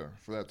that to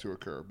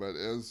occur. But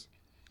it was,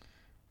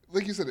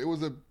 like you said, it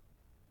was a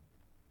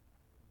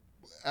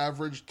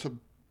average to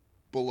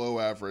below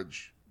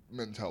average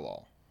men tell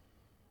all.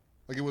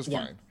 Like it was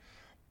fine.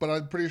 But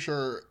I'm pretty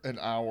sure an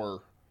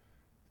hour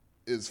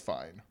is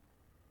fine.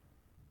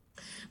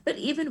 But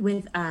even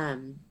with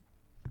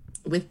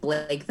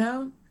Blake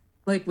though,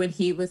 like when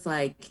he was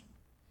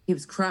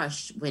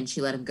crushed when she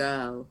let him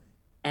go,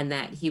 and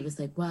that he was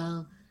like,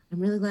 well,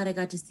 I'm really glad I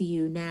got to see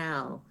you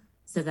now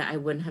so that I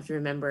wouldn't have to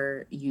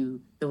remember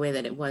you the way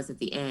that it was at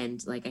the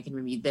end. Like I can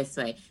remember you this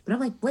way. But I'm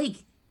like,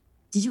 Blake,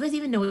 did you guys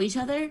even know each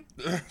other?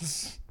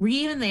 Were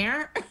you even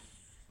there?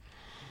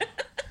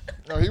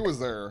 No, he was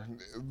there.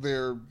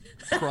 They're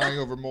crying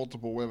over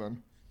multiple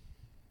women.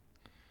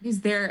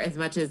 He's there as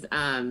much as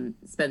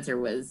Spencer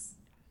was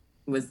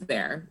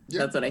there. Yep.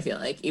 That's what I feel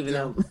like, even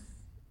though.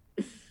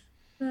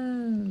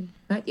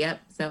 But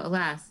so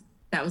alas,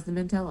 that was the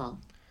men tell all.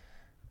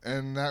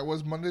 And that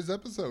was Monday's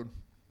episode.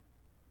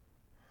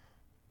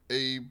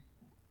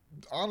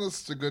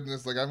 Honest to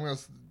goodness, like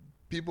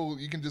people,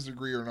 you can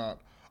disagree or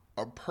not,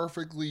 a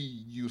perfectly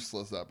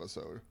useless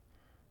episode.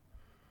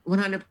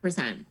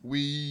 100%.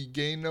 We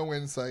gained no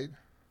insight.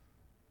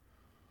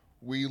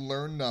 We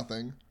learned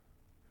nothing.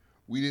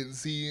 We didn't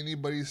see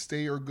anybody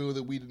stay or go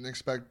that we didn't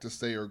expect to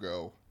stay or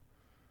go.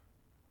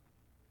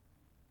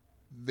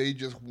 They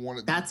just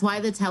wanted... That's why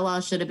the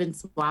tell-all should have been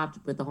swapped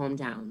with the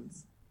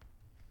hometowns.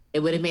 It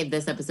would have made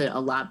this episode a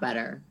lot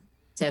better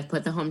to have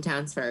put the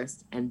hometowns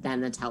first and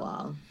then the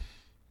tell-all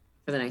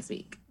for the next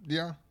week.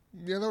 Yeah,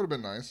 that would have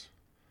been nice.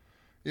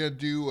 Yeah,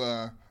 do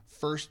the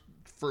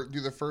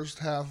first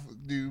half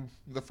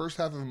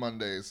of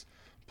Mondays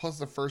plus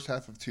the first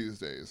half of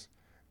Tuesdays,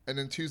 and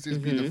then Tuesdays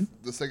be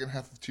the second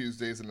half of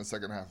Tuesdays and the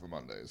second half of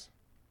Mondays.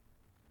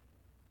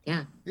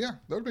 Yeah, that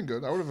would have been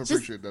good. I would have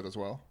appreciated that as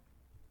well.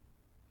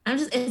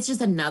 It's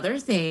just another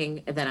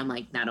thing that I'm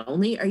like, not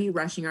only are you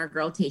rushing our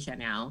girl Tayshia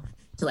now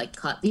to like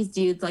cut these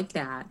dudes like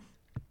that,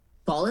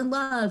 fall in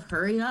love,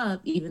 hurry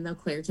up, even though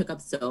Claire took up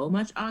so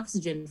much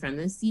oxygen from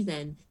this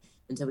season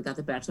until we got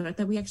the bachelorette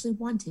that we actually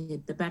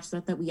wanted, the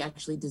bachelorette that we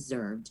actually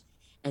deserved.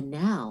 And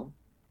now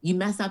you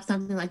mess up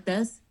something like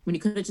this when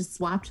you could have just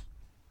swapped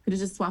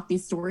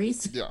these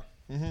stories. Yeah.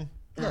 Mm-hmm.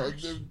 No,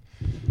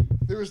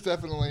 there was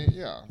definitely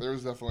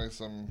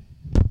some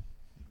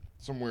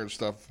weird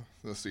stuff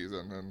this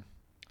season, and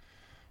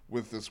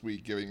with this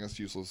week giving us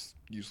useless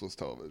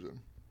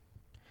television.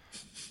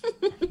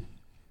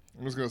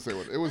 I'm just gonna say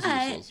it was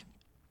useless.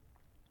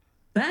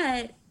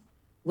 But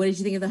what did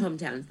you think of the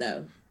hometowns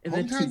though in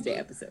the Tuesday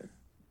episode?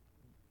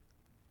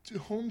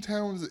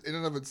 hometowns in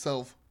and of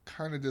itself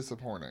kind of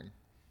disappointing.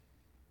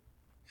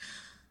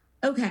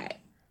 Okay.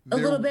 A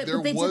little bit,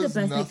 but they did the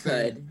best they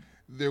could.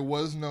 There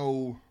was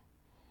no,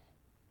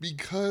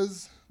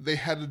 because they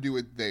had to do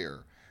it there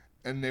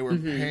and they were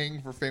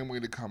paying for family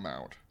to come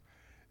out.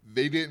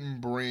 They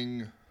didn't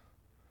bring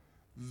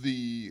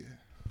the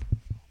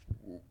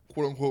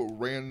quote unquote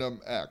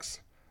random ex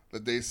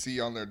that they see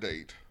on their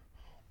date.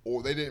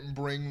 Or they didn't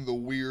bring the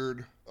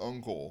weird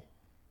uncle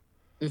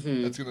that's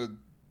going to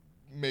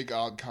make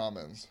odd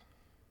comments.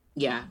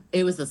 Yeah,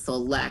 it was a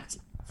select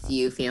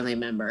few family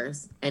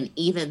members. And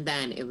even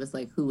then, it was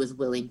like who was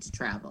willing to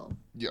travel.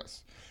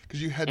 Yes.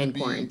 Because you had to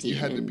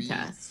be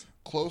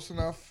close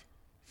enough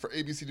for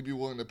ABC to be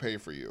willing to pay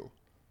for you.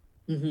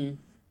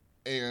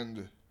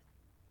 And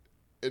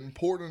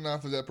important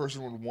enough that that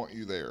person would want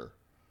you there.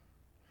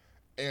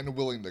 And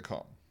willing to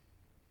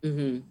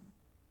come.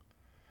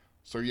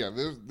 So yeah,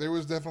 this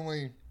was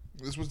definitely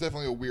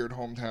a weird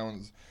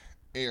hometowns,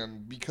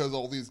 and because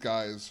all these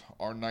guys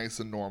are nice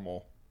and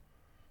normal,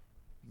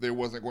 there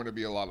wasn't going to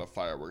be a lot of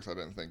fireworks. I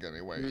didn't think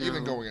anyway. No.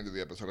 Even going into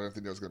the episode, I didn't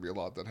think there was going to be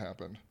a lot that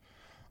happened.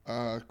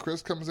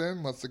 Chris comes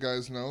in, lets the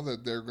guys know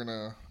that they're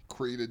gonna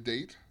create a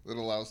date that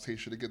allows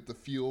Tayshia to get the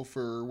feel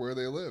for where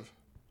they live.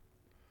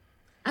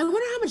 I wonder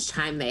how much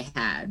time they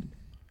had.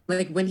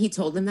 Like, when he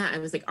told them that, I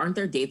was like, aren't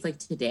there dates like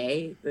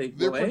today? Like,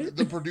 what?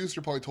 The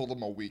producer probably told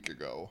them a week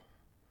ago.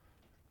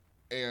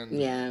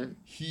 And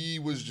he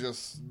was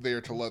just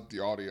there to let the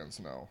audience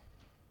know.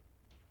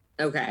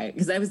 Okay.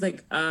 Because I was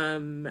like, I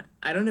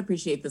don't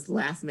appreciate this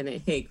last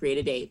minute, hey, create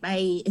a date.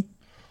 Bye.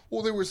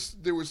 Well, there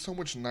was so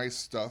much nice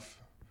stuff.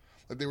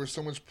 Like, there was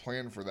so much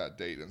planned for that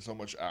date and so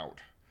much out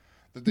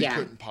that they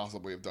couldn't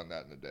possibly have done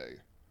that in a day.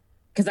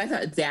 Because I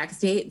thought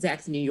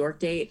Zach's New York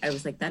date, I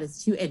was like, that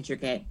is too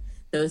intricate.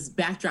 Those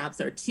backdrops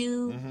are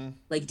too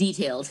like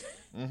detailed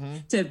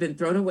to have been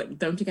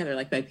thrown together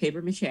like by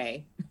paper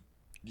mache.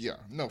 Yeah,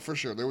 no, for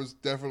sure. There was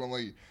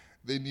definitely,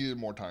 they needed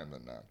more time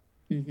than that.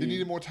 They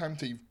needed more time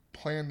to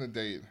plan the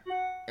date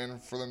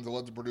and for them to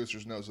let the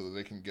producers know so that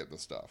they can get the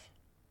stuff.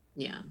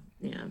 Yeah.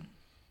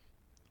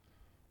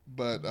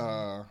 But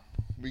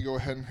we go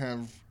ahead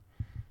and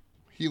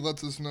he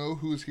lets us know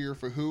who's here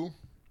for who.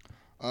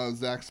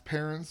 Zach's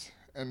parents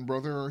and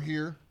brother are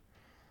here.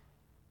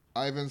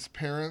 Ivan's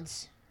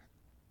parents,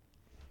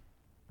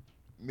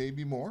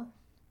 maybe more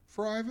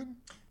for Ivan.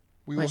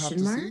 We will have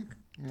to see.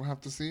 We'll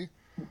have to see.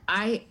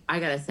 I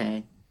gotta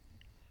say,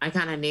 I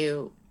kind of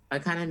knew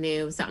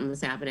something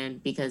was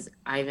happening because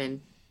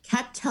Ivan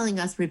kept telling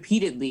us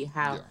repeatedly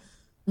how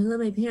I love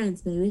my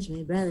parents, but I wish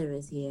my brother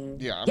was here.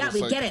 Yeah,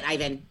 we get it,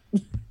 Ivan.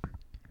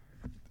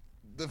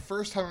 The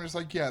first time I was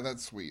like, yeah,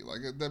 that's sweet.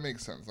 Like, that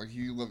makes sense. Like,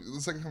 you love it. The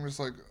second time I was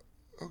like,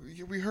 oh,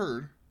 yeah, we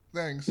heard.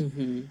 Thanks.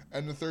 And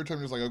the third time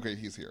I was like, okay,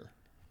 he's here.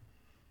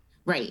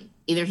 Right.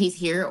 Either he's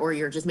here or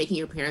you're just making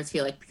your parents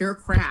feel like pure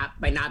crap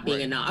by not being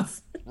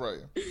enough. Right.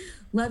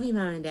 Love you,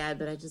 Mom and Dad,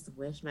 but I just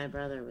wish my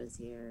brother was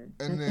here.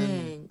 And so then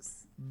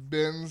thanks.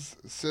 Ben's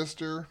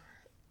sister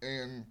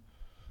and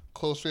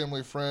close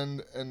family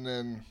friend, and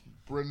then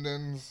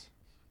Brendan's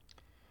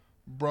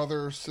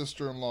brother,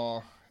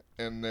 sister-in-law,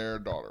 and their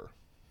daughter.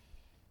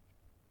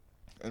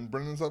 And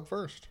Brendan's up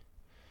first.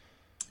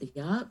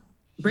 Yup.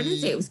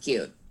 Brendan's date was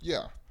cute.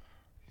 Yeah.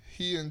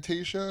 He and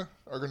Tayshia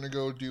are going to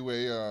go do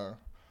a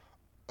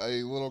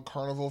little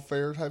carnival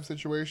fair type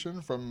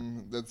situation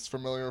that's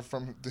familiar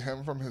to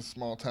him from his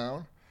small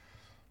town.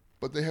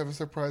 But they have a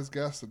surprise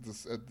guest at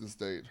this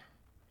date.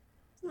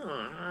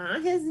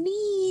 Aww, his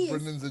niece.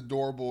 Brendan's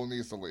adorable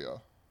niece, Aaliyah.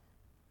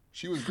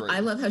 She was great. I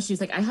love how she's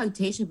like, I hugged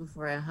Tayshia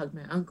before I hugged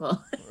my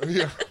uncle.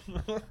 Yeah.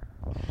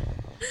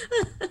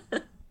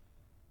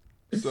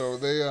 So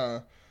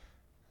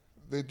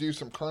they do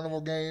some carnival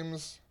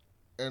games,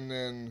 and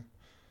then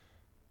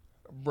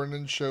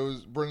Brendan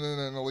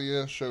and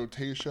Aaliyah show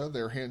Tayshia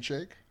their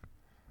handshake,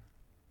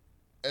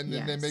 and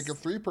then they make a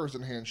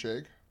 3-person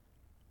handshake.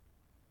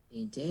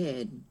 They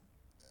did.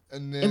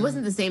 And then it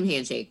wasn't the same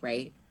handshake,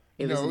 right?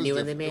 It was new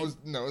one they made. It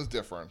was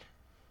different.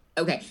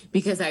 Okay,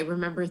 because I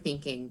remember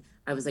thinking,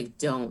 I was like,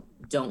 don't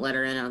let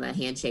her in on that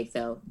handshake,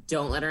 though.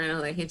 Don't let her in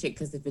on that handshake,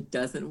 because if it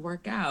doesn't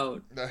work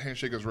out, that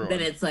handshake is ruined.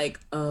 Then it's like,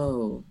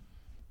 oh,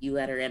 you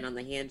let her in on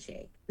the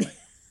handshake.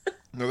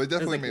 No, they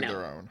definitely made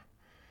their own.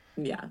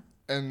 Yeah.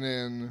 And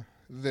then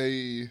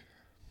they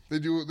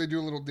do a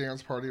little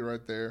dance party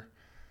right there,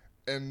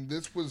 and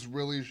this was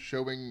really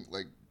showing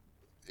like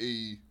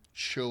a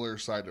chiller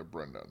side of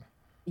Brendan.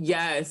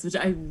 Yes, which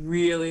I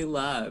really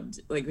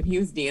loved. Like, when he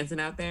was dancing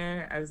out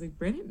there, I was like,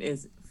 Brendan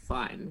is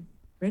fun.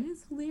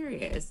 Brendan's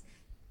hilarious.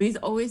 But he's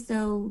always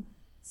so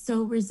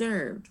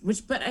reserved.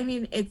 But I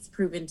mean, it's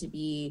proven to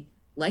be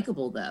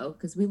likable, though,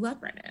 because we love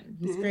Brendan.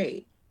 He's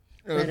great.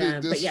 But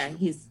yeah,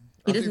 he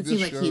doesn't seem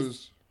like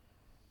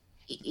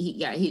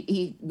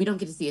we don't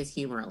get to see his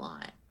humor a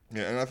lot.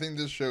 Yeah, and I think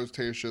this shows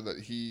Tayshia that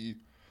he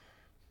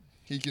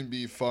can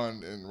be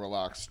fun and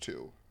relaxed,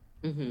 too.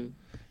 Mm-hmm.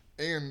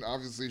 And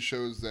obviously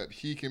shows that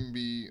he can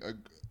be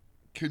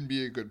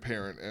a good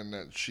parent, and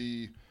that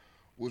she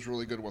was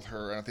really good with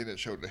her. And I think that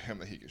showed to him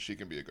that she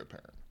can be a good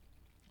parent.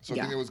 So I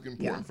think it was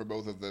important for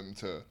both of them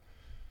to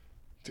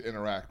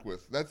interact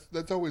with.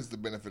 That's always the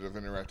benefit of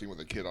interacting with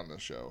a kid on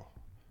this show.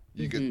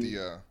 You get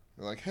the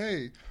they're like,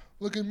 hey,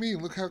 look at me,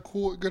 look how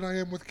good I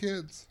am with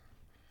kids.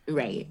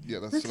 Right. Yeah,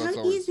 that's look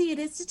how always easy it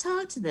is to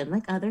talk to them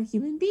like other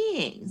human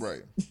beings.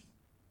 Right.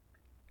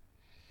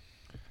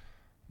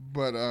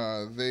 But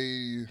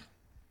they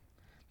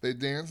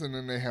dance and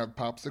then they have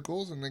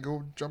popsicles and they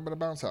go jump in a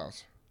bounce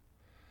house.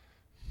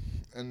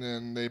 And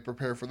then they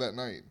prepare for that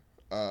night.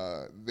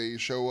 They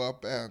show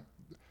up at,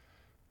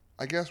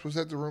 I guess, was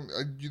that the room?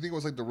 Do you think it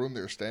was like the room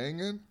they're staying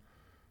in?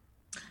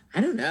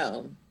 I don't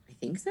know. I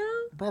think so.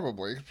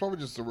 Probably. It's probably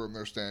just the room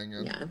they're staying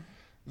in. Yeah.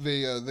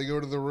 They go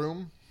to the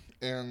room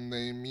and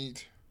they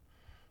meet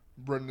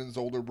Brendan's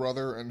older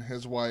brother and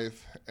his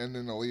wife, and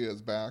then Aaliyah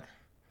is back.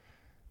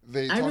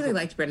 I really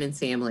liked Brendan's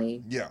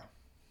family. Yeah.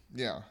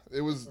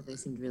 It was. They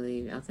seemed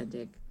really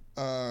authentic.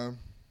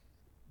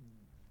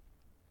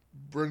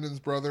 Brendan's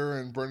brother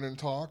and Brendan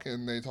talk,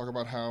 and they talk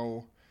about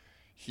how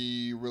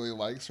he really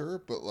likes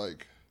her, but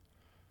like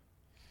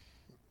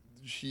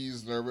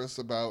she's nervous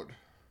about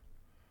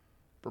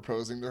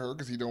proposing to her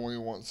because he only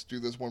wants to do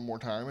this one more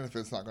time, and if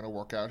it's not going to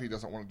work out, he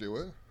doesn't want to do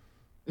it.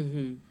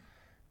 Mm-hmm.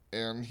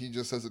 And he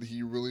just says that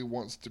he really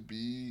wants to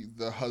be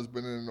the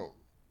husband and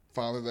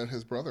father that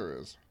his brother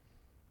is.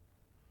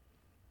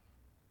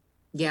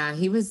 Yeah,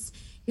 he was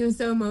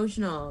so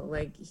emotional.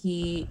 Like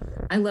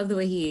I love the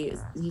way he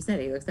said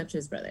he looks up to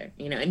his brother,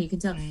 and you can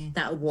tell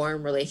that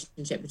warm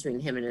relationship between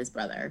him and his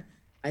brother.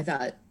 I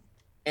thought,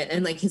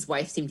 and like his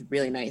wife seemed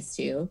really nice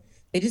too.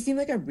 They just seemed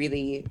like a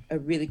really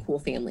cool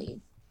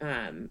family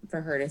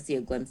for her to see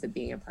a glimpse of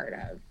being a part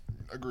of.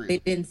 Agreed. They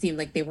didn't seem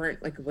like they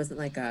weren't like, it wasn't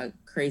like a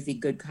crazy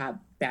good cop,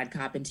 bad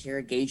cop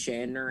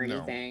interrogation or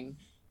anything.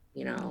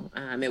 No.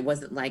 It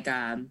wasn't like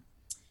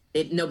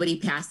nobody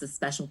passed the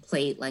special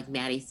plate like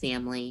Maddie's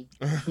family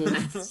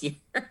last year.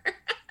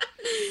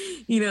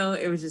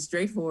 It was just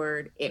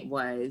straightforward. It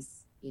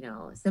was,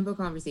 a simple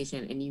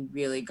conversation, and you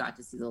really got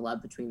to see the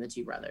love between the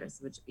two brothers,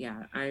 which,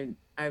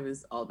 I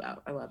was all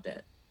about. I loved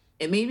it.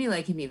 It made me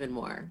like him even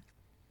more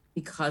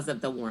because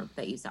of the warmth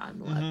that you saw in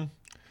the love.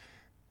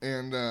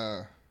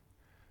 And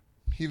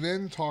he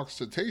then talks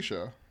to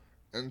Tayshia,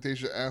 and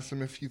Tayshia asks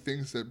him if he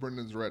thinks that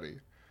Brendan's ready.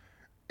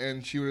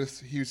 And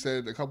he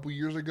said a couple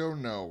years ago,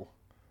 no.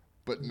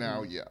 But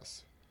now,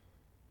 yes.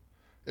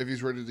 If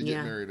he's ready to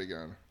get married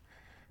again.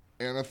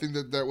 And I think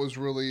that was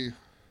really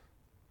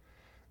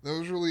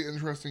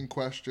interesting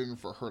question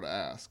for her to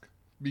ask.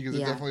 Because it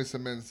definitely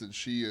cements that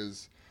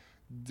he's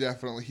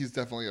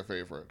definitely a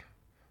favorite.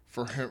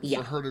 For him,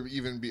 for her to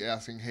even be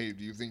asking, hey,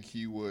 do you think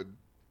he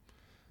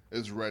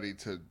is ready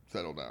to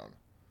settle down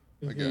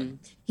again?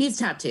 He's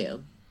top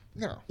two.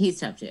 No. He's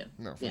top two.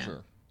 No, for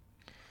sure.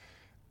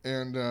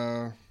 And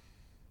I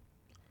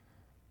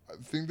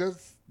think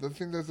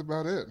that's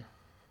about it.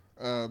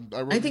 I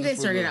think they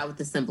started out with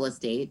the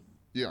simplest date.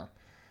 Yeah,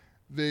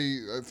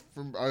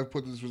 I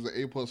put this was the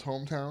A+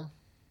 hometown.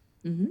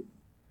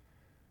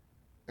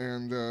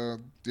 And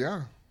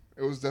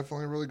it was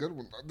definitely a really good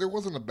one. There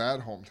wasn't a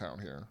bad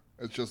hometown here.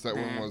 It's just that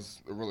one was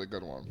a really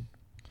good one.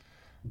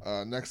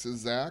 Next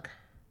is Zach,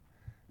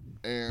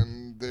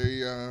 and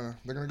they're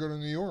gonna go to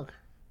New York.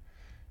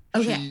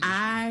 Okay,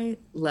 I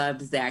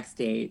loved Zach's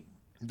date.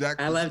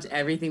 I loved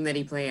everything that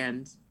he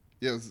planned.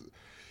 Yes,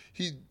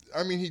 he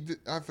did.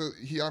 I feel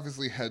he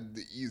obviously had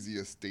the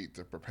easiest date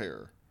to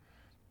prepare,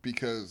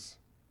 because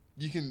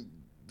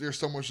there's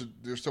so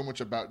much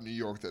about New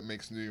York that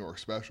makes New York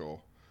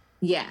special.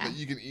 Yeah, that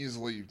you can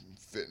easily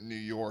fit New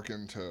York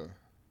into,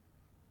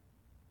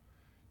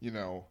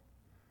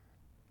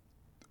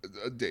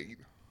 a date.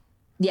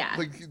 Yeah,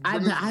 like,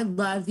 I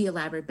love the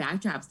elaborate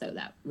backdrops though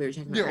that we were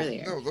talking about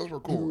earlier. No, those were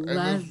cool. I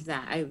love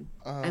that.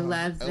 I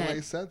love that.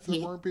 LA sets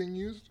that weren't being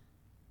used.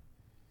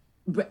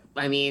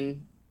 I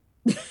mean,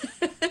 that's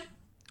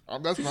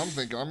what I'm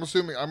thinking. I'm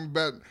assuming.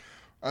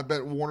 I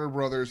bet Warner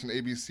Brothers and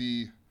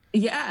ABC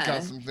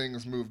got some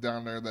things moved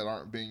down there that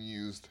aren't being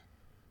used.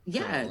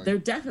 Yeah, currently. There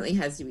definitely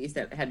had to be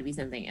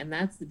something, and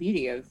that's the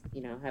beauty of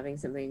having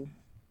something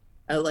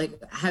like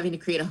having to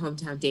create a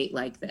hometown date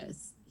like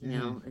this,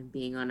 and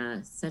being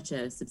on such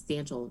a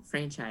substantial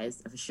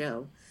franchise of a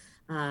show.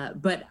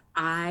 But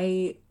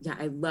I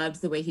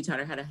loved the way he taught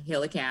her how to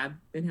hail a cab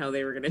and how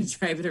they were going to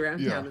drive it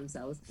around town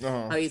themselves.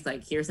 How he's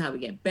like, here's how we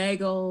get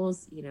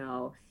bagels,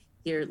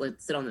 here,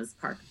 let's sit on this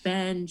park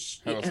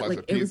bench.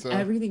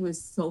 Everything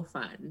was so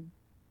fun.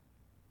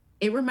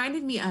 It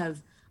reminded me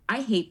of,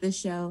 I hate this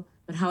show,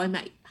 but How I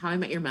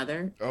Met Your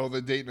Mother. Oh,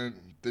 the date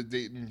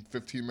in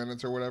 15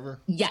 minutes or whatever?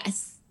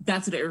 Yes,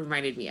 that's what it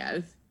reminded me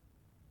of.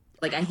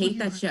 Like, I hate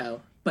that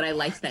show, but I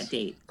liked that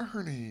date.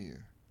 Ernie.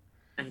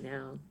 I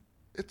know.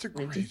 It's a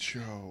great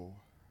show.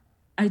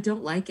 I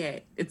don't like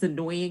it. It's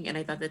annoying, and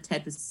I thought that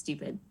Ted was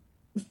stupid.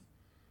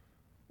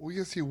 Well,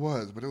 yes, he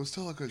was, but it was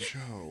still a good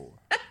show.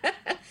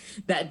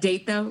 That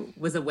date, though,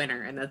 was a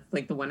winner, and that's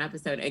like the one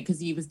episode, because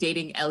he was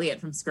dating Elliot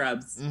from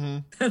Scrubs.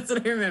 That's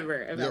what I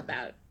remember about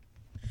that.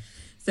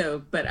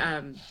 So, but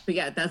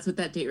yeah, that's what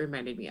that date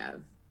reminded me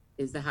of.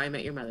 is the How I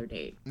Met Your Mother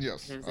date.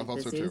 Yes, And I was I like, thought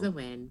this so is too. a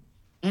win.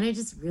 And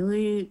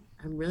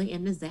I'm really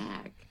into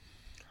Zach.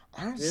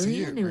 I don't Really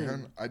see it, into man.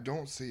 him. I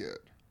don't see it.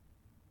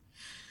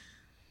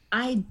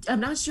 I'm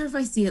not sure if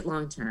I see it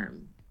long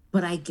term,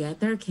 but I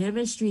get their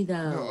chemistry No,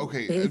 though.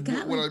 okay. They've And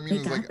got what like I mean they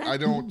is got like that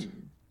thing.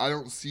 I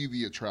don't see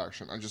the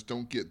attraction. I just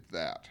don't get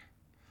that.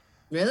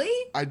 Really?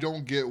 I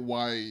don't get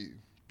why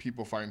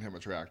people find him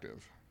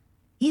attractive.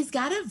 He's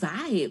got a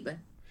vibe.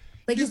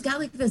 Like he's He's got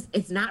like this.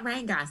 It's not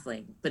Ryan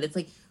Gosling, but it's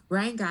like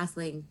Ryan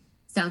Gosling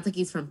sounds like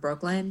he's from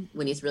Brooklyn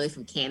when he's really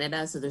from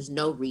Canada. So there's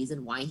no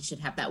reason why he should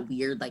have that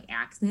weird like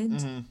accent,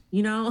 Mhm.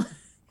 you know?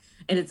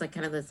 And it's like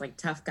kind of this like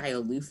tough guy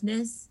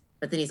aloofness,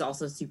 but then he's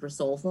also super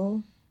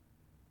soulful.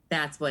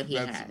 That's what he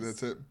has.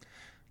 That's it.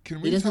 Can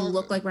He we doesn't talk?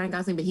 look like Ryan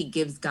Gosling, but he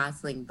gives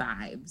Gosling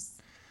vibes,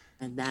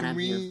 and that Can I'm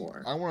here we?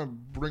 for. I want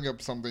to bring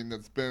up something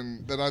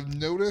that I've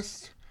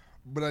noticed,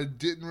 but I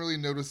didn't really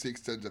notice the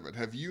extent of it.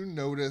 Have you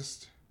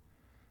noticed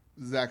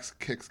Zach's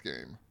kicks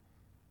game?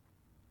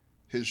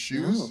 His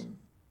shoes. No,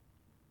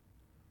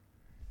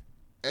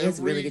 he has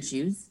really good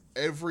shoes.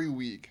 Every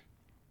week,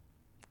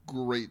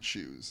 great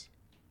shoes.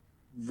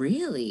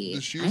 Really,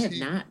 The shoes I have he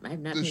not. I have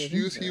not. the paid attention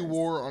shoes to he this.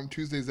 wore on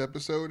Tuesday's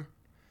episode,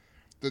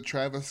 the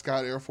Travis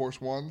Scott Air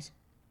Force Ones,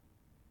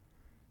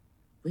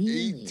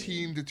 Really?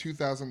 $1,800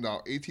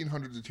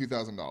 to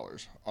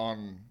 $2,000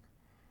 on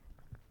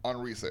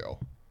resale.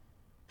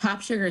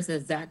 Pop Sugar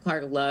says Zach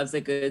Clark loves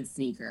a good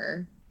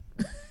sneaker.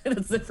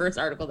 That's the first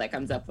article that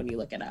comes up when you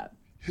look it up.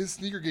 His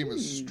sneaker game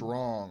is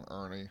strong,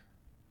 Ernie.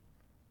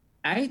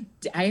 I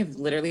have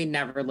literally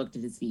never looked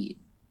at his feet,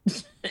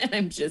 and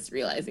I'm just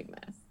realizing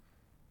this.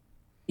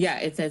 Yeah,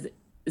 it says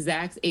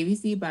Zach's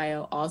ABC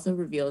bio also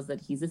reveals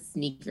that he's a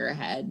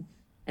sneakerhead,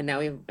 and now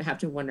we have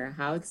to wonder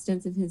how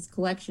extensive his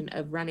collection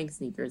of running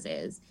sneakers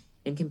is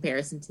in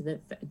comparison to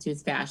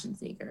his fashion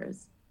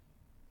sneakers.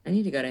 I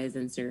need to go to his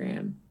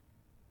Instagram.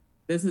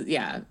 This is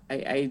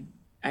I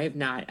have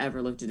not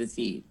ever looked at his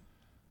feet.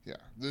 Yeah,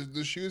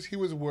 the shoes he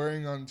was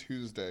wearing on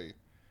Tuesday,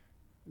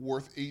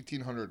 worth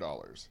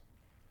 $1,800.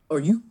 Are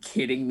you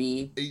kidding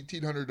me?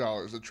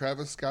 $1,800. The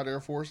Travis Scott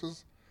Air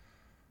Forces.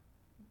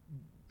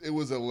 It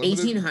was a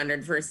limited.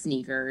 $1,800 for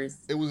sneakers.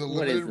 It was a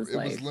What is limited. this It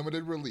life? was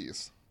limited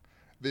release.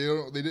 They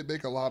didn't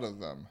make a lot of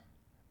them,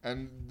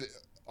 and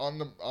on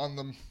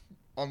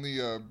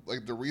the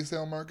like the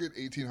resale market,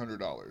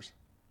 $1,800.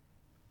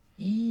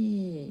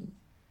 Dang.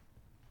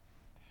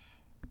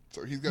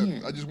 So he's got.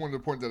 Yeah. I just wanted to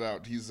point that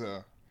out. He's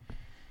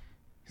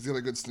got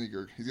a good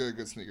sneaker. He's got a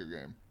good sneaker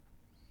game.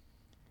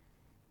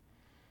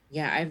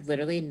 Yeah, I've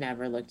literally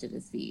never looked at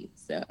his feet.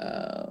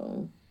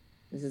 So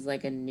this is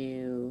like a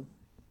new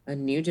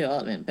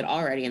development. But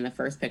already in the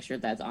first picture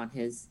that's on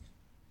his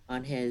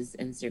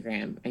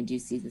Instagram, I do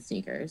see the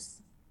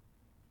sneakers.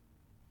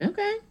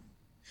 Okay.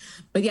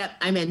 But yeah,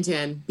 I'm into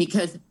him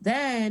because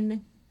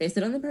then they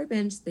sit on the park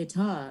bench, they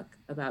talk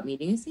about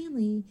meeting his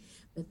family,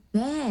 but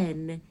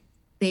then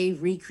they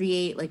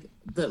recreate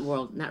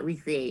not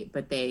recreate,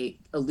 but they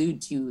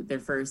allude to their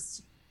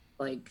first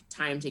like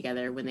time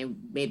together when they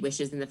made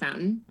wishes in the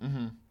fountain.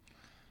 Mm-hmm.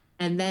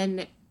 And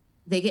then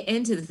they get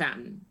into the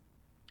fountain.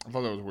 I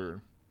thought that was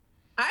weird.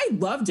 I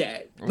loved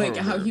it. I Like thought it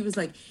was how weird. he was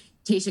like,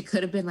 Tayshia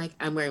could have been like,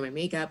 I'm wearing my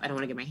makeup. I don't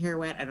want to get my hair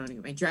wet. I don't want to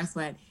get my dress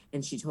wet.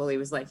 And she totally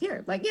was like,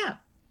 here, like, yeah,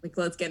 like,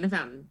 let's get in the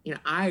fountain. You know,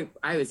 I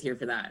was here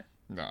for that.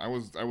 No, I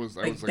was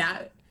Like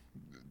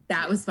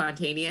that was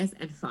spontaneous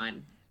and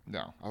fun.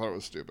 No, I thought it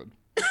was stupid.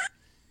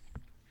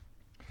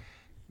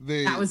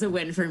 That was a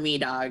win for me,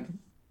 dog.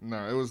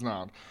 No, it was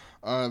not.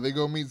 They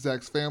go meet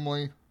Zach's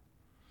family.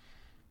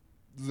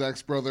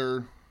 Zach's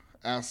brother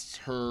asks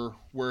her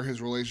where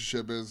his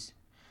relationship is,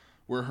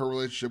 where her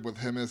relationship with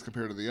him is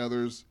compared to the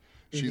others.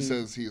 She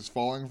says he is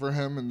falling for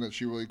him and that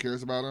she really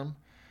cares about him.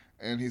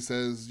 And he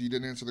says, you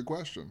didn't answer the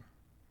question.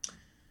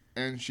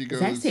 And she goes...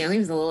 Zach's family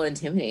was a little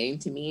intimidating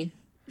to me.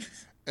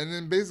 And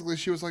then basically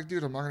she was like,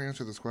 dude, I'm not going to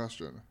answer this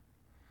question.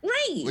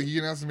 Right. Like, you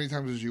can ask as many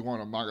times as you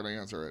want. I'm not going to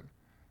answer it.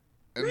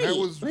 And right. that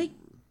was... like,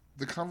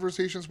 the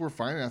conversations were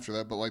fine after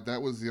that, but like that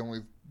was the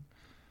only...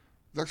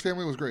 Zach's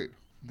family was great.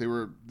 They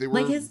were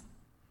like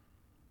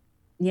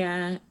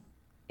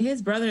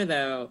his brother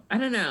though, I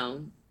don't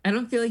know. I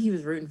don't feel like he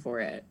was rooting for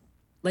it.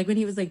 Like when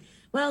he was like,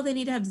 well, they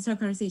need to have these tough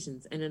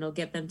conversations and it'll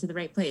get them to the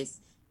right place.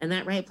 And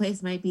that right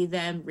place might be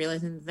them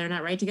realizing that they're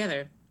not right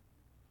together.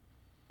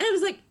 And I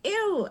was like,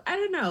 ew, I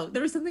don't know.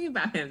 There was something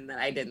about him that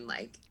I didn't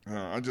like.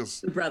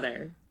 The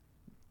brother.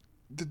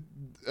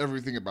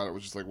 Everything about it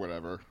was just like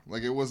whatever.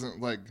 Like it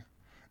wasn't like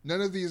none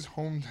of these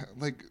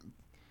like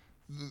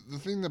the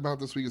thing about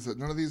this week is that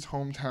none of these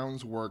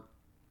hometowns were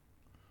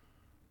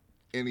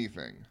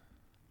anything.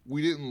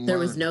 We didn't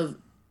learn anything.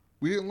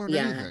 We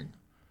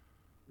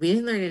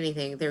didn't learn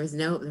anything. There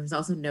was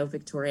also no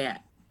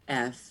Victoria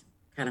F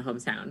kind of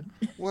hometown.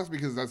 Well, that's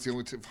because that's the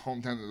only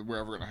hometown that we're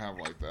ever going to have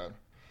like that.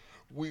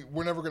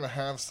 We're never going to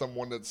have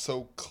someone that's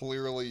so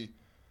clearly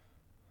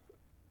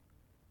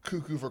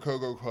cuckoo for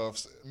Cocoa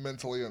Puffs,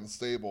 mentally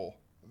unstable,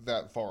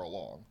 that far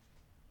along.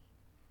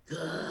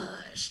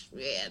 Gosh,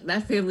 man,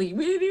 that family.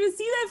 We didn't even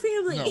see that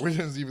family. No, we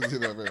didn't even see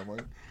that family.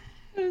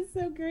 It was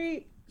so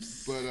great.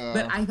 But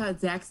But I thought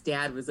Zach's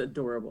dad was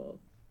adorable.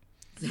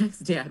 Zach's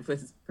dad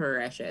was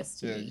precious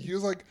to me. he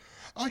was like,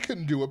 I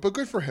couldn't do it, but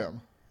good for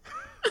him.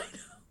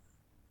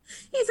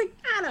 He's like,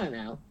 I don't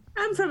know.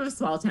 I'm from a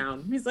small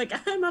town. He's like,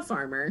 I'm a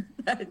farmer,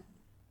 but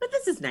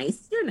this is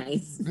nice. You're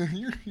nice.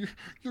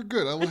 you're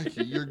good. I like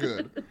you. You're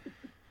good.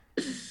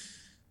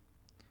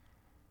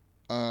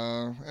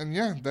 And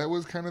yeah, that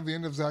was kind of the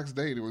end of Zach's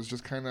date. It was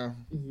just kind of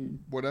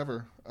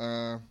whatever.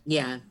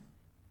 Yeah.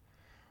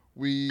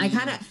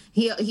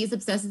 He's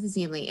obsessed with his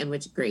family, and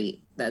which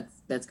great.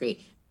 That's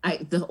great.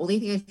 The only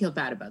thing I feel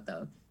bad about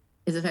though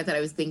is the fact that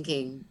I was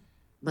thinking,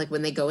 like,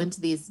 when they go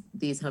into these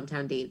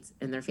hometown dates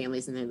and their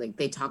families, and they're like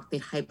they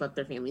hype up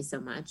their families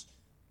so much.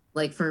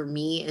 Like for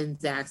me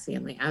and Zach's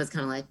family, I was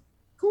kind of like,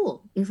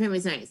 cool, your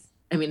family's nice.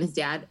 I mean, his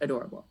dad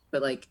adorable,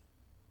 but like,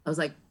 I was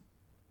like,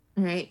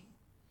 all right,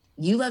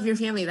 you love your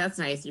family, that's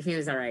nice. Your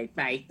family's all right.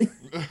 Bye.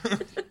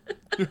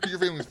 Your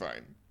family's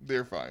fine.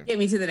 They're fine. Get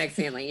me to the next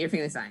family. Your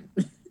family's fine.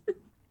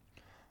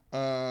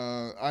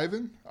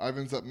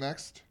 Ivan's up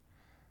next.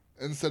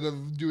 Instead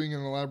of doing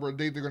an elaborate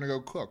date, they're going to go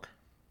cook.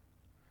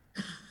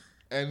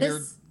 And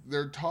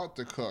they're taught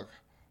to cook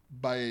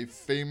by a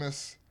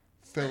famous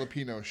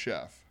Filipino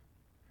chef.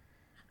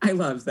 I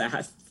love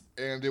that.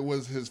 And it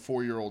was his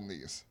 4-year-old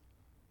niece.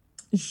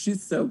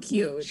 She's so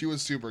cute. She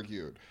was super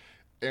cute.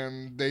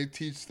 And they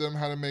teach them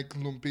how to make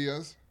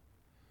lumpias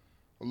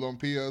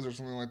or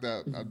something like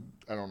that.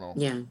 I don't know.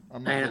 Yeah.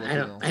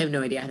 I have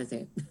no idea how to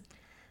say it.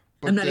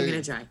 But I'm not even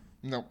going to try.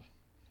 No.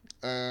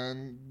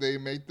 And they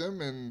make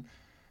them, and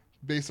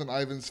based on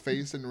Ivan's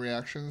face and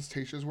reactions,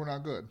 Tayshia's were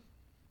not good.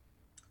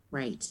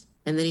 Right.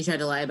 And then he tried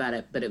to lie about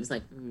it, but it was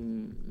like,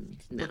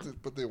 no.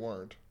 But they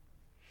weren't.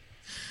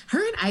 Her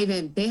and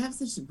Ivan, they have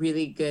such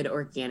really good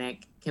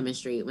organic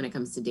chemistry when it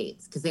comes to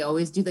dates, because they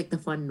always do like the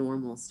fun,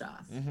 normal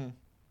stuff. Mm-hmm.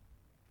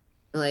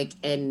 Like,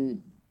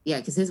 and yeah,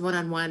 because his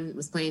one-on-one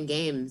was playing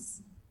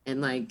games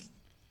and like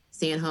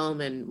staying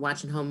home and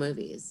watching home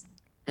movies.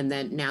 And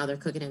then now they're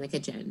cooking in the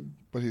kitchen.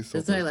 But he's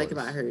still That's what I like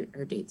about her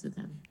dates with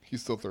him.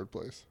 He's still third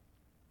place.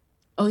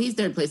 Oh, he's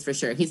third place for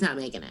sure. He's not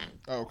making it.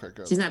 Oh, okay,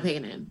 good. She's not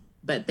picking him.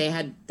 But they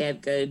have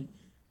good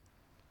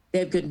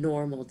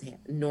normal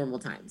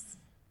times.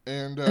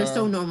 And they're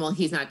so normal,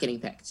 he's not getting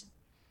picked.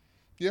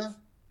 Yeah,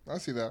 I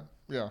see that.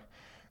 Yeah.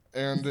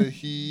 And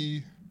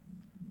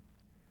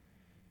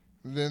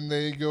then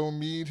they go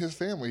meet his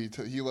family.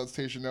 He lets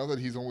Tayshia know that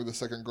he's only the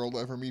second girl to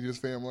ever meet his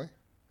family,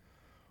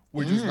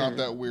 which is not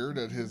that weird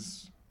at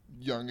his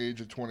young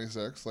age of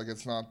 26. Like,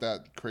 it's not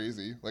that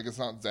crazy. Like, it's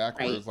not Zach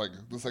where it's like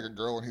the second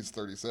girl and he's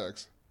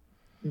 36.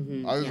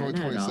 Mm-hmm. I was only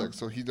 26,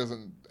 so he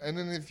doesn't. And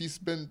then if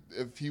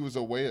he was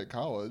away at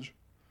college,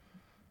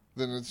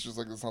 then it's just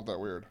like it's not that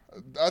weird.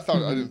 I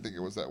didn't think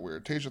it was that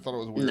weird. Tayshia thought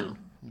it was weird,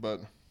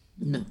 but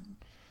no.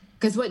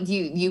 Because what do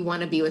you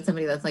want to be with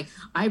somebody that's like,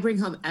 I bring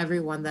home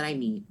everyone that I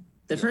meet.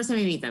 The first time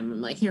I meet them,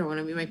 I'm like, here, want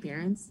to meet my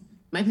parents?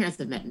 My parents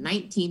have met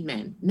 19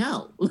 men.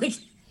 No, like,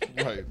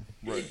 right.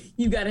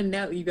 You gotta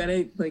know. You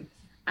gotta like.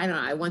 I don't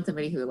know. I want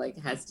somebody who like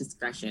has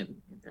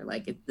discretion. They're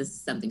like, this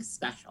is something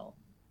special.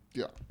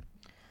 Yeah.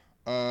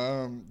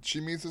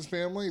 She meets his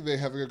family. They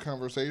have a good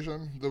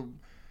conversation.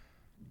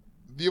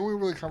 The only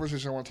really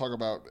conversation I want to talk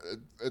about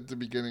at the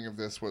beginning of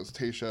this was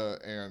Tayshia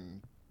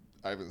and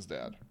Ivan's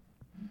dad,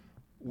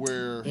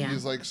 where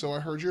he's like, "So I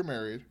heard you're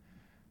married."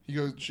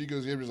 She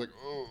goes, yeah. He's like,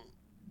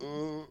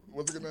 "Oh,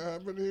 what's gonna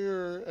happen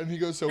here?" And he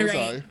goes, "So was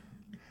I."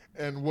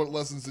 And what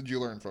lessons did you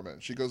learn from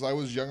it? She goes, "I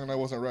was young and I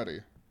wasn't ready."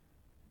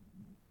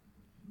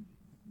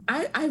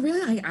 I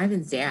really like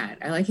Ivan's dad.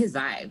 I like his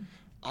vibe.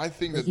 I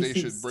think that they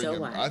should bring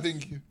him. I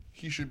think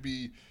he should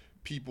be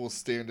people's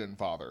stand-in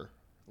father.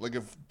 Like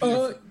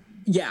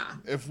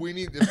if we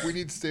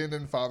need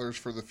stand-in fathers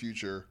for the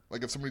future,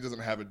 like if somebody doesn't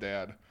have a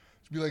dad,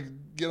 just be like,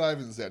 get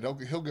Ivan's dad.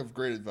 He'll give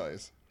great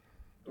advice.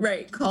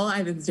 Right, call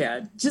Ivan's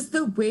dad. Just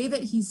the way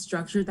that he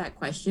structured that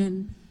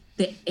question,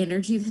 the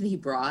energy that he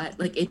brought,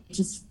 like it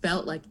just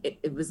felt like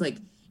it was like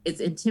it's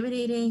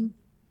intimidating,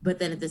 but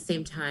then at the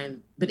same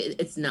time, but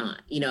it's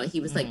not. You know, he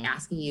was like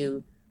asking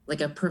you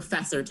like a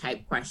professor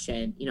type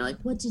question. You know, like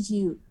what did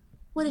you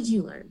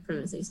learn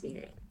from this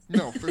experience?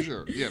 No, for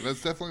sure. Yeah,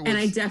 that's definitely. And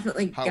I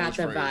definitely got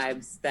the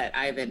vibes that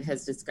Ivan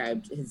has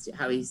described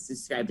how he's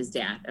described his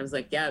dad. I was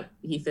like, yeah,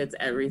 he fits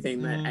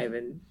everything that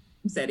Ivan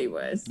said he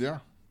was. Yeah.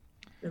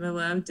 And I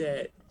loved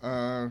it.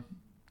 Tayshia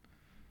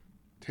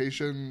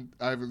and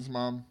Ivan's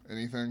mom,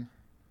 anything?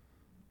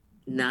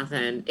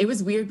 Nothing. It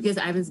was weird because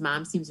Ivan's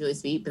mom seems really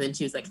sweet, but then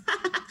she was like,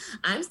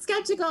 I'm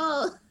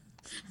skeptical.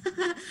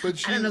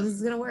 But I don't know if this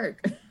is going to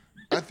work.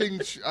 I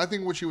think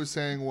what she was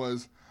saying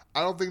was,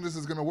 I don't think this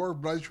is going to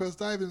work, but I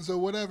trust Ivan, so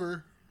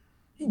whatever.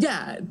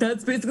 Yeah,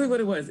 that's basically what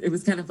it was. It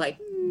was kind of like,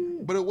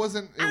 but it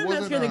wasn't. I don't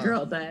know if you're the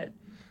girl, but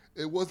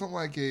it wasn't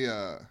like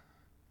I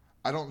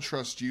don't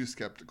trust you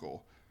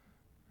skeptical.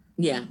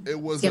 Yeah, it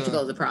was skeptical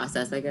of the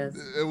process, I guess.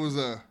 It was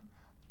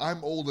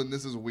I'm old and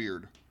this is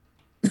weird.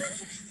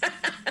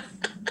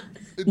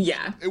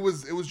 Yeah, it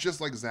was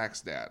just like Zach's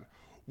dad,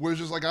 where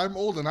it's just like, I'm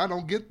old and I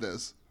don't get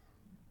this.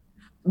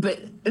 But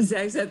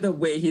Zach said the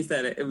way he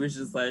said it, it was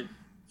just like,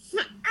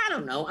 I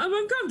don't know, I'm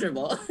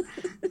uncomfortable.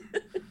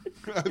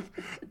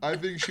 I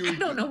think she I would.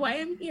 don't know why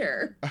I'm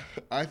here.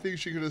 I think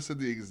she could have said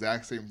the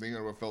exact same thing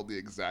and would have felt the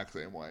exact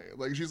same way.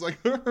 Like she's like,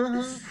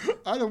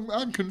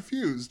 I'm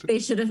confused. They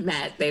should have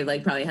met. They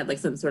like probably had like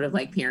some sort of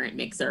like parent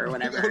mixer or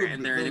whatever,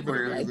 and they're in the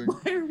corner like,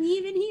 why are we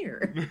even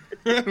here?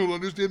 I don't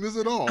understand this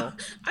at all.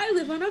 I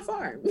live on a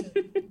farm.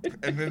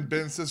 And then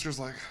Ben's sister's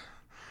like,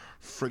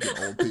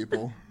 friggin' old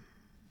people.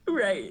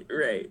 Right.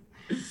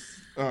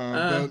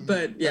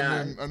 But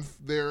yeah, and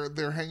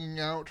they're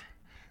hanging out,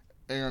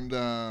 and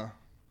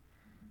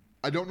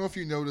I don't know if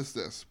you noticed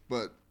this,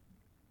 but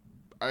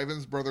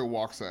Ivan's brother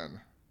walks in,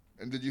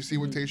 and did you see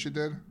what Tayshia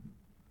did?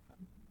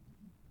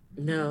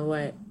 No,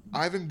 what?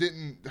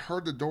 Ivan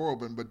heard the door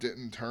open but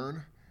didn't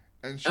turn,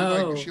 and she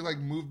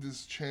moved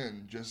his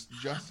chin just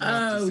enough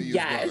to see his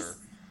brother.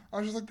 I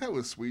was just like, that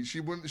was sweet.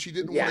 She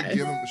didn't want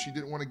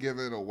to give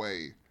it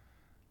away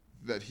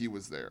that he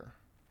was there.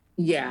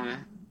 Yeah,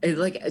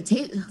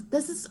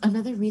 this is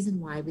another reason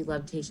why we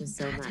love Tayshia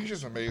so much.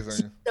 Tashia's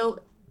amazing.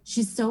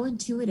 She's so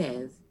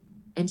intuitive,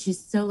 and she's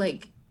so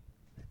like,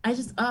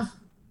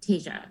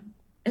 Tayshia.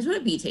 I just want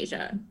to be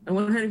Tayshia. I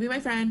want her to be my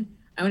friend.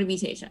 I want to be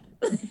Tayshia.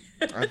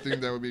 I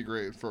think that would be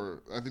great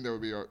I think that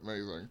would be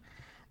amazing.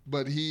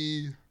 But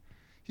he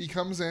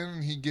comes in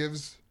and he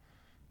gives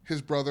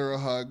his brother a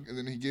hug, and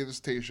then he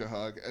gives Tayshia a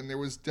hug, and there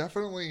was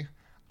definitely,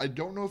 I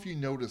don't know if you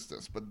noticed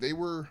this, but they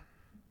were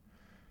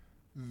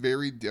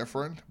very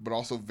different, but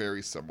also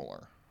very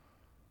similar.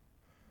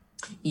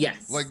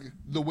 Yes. Like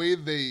the way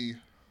they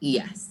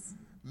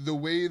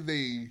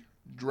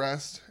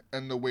dressed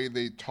and the way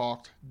they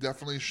talked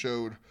definitely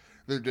showed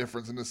their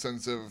difference in the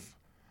sense of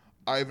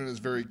Ivan is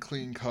very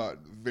clean cut,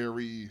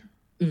 very.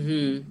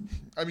 Mm-hmm.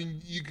 I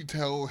mean, you could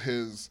tell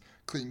his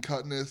clean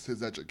cutness,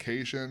 his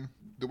education,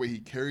 the way he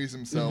carries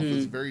himself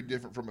is very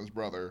different from his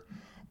brother.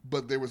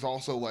 But there was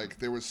also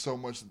there was so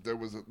much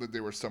that they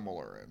were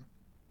similar in.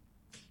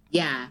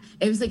 Yeah,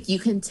 it was like you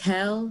could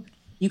tell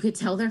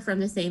they're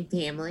from the same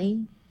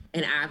family,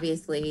 and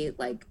obviously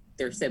like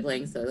they're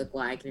siblings, so they look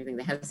alike and everything.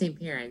 They have the same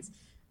parents,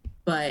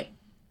 but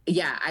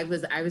yeah, I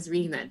was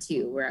reading that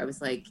too, where I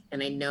was like,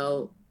 and I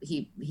know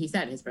he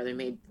said his brother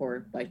made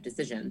poor life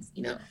decisions,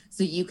 you know,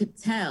 so you could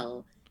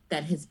tell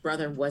that his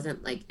brother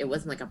wasn't like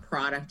a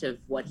product of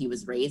what he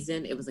was raised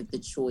in. It was like the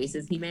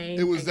choices he made.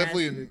 It was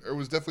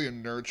definitely a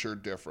nurture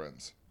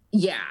difference.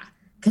 Yeah.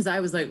 Because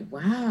I was like,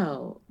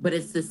 wow, but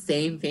it's the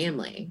same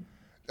family.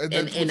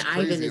 And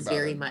Ivan is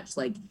very much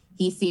like,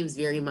 he seems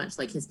very much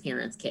like his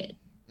parents' kid.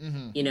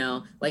 Mm-hmm. You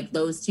know, like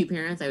those two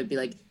parents, I would be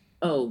like,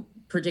 oh,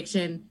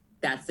 prediction,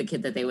 that's the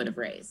kid that they would have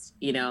raised.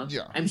 You know?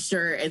 Yeah. I'm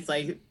sure it's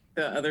like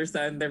the other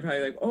son, they're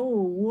probably like,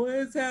 oh,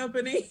 what's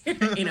happening?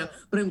 You know,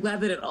 but I'm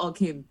glad that it all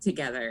came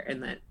together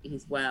and that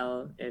he's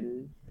well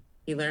and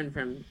he learned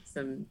from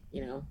some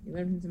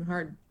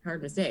hard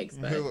mistakes.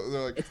 But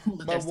like, it's cool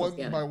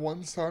that my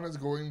one son is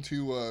going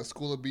to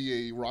school to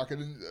be a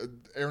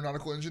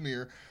aeronautical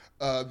engineer.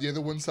 The other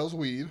one sells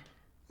weed.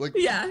 Like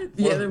the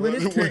other one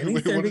is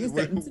currently serving a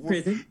sentence in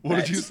prison.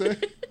 What did you say?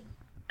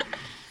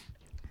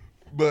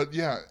 But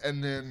yeah,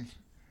 and then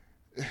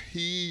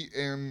he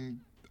and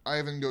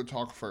Ivan go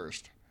talk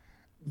first,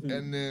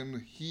 and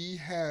then he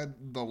had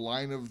the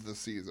line of the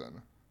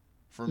season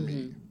for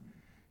me.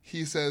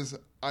 He says,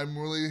 I'm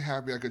really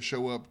happy I could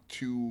show up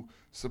to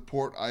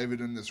support Ivan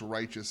in this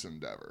righteous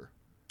endeavor.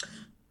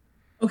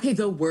 Okay,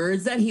 the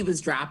words that he was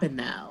dropping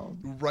though.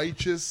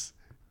 Righteous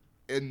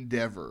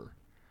endeavor.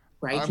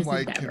 Righteous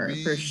endeavor,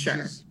 for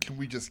sure. Can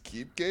we just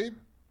keep Gabe?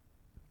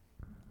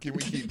 Can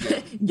we keep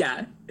Gabe?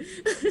 Yeah.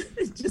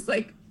 Just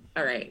like,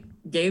 all right,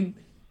 Gabe,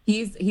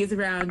 he's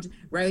around.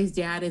 Riley's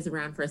dad is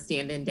around for a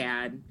stand-in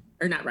dad.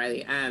 Or not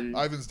Riley.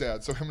 Ivan's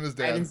dad. So him and his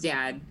dad.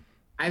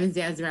 Ivan's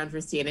dad's around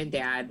for stand-in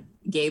dad.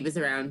 Gabe is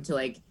around to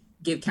like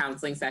give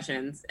counseling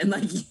sessions and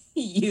like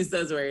use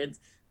those words.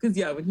 Because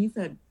when he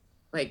said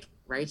like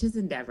righteous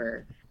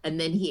endeavor, and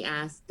then he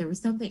asked, there was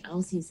something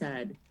else he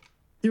said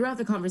throughout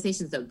the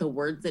conversations. Though the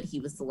words that he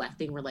was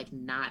selecting were like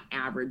not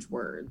average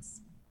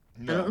words.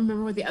 No. I don't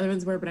remember what the other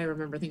ones were, but I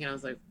remember thinking, I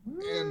was like,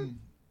 and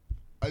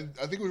I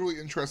think it was really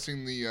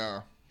interesting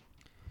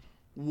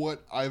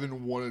what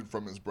Ivan wanted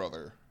from his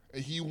brother.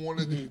 He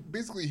wanted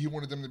basically he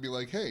wanted them to be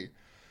like, hey,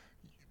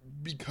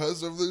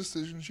 because of the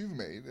decisions you've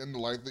made and the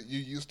life that you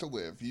used to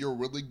live, you're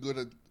really good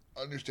at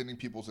understanding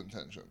people's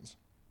intentions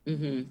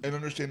and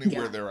understanding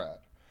where they're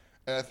at.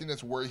 And I think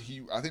that's what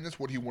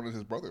he wanted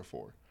his brother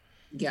for.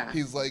 Yeah.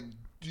 He's like,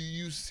 do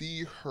you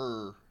see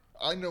her?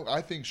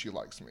 I think she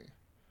likes me.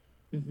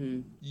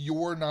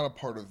 You're not a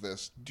part of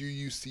this. Do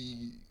you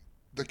see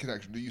the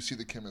connection? Do you see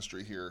the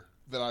chemistry here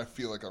that I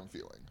feel like I'm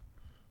feeling?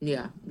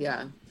 Yeah.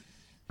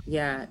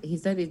 He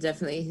said he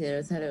definitely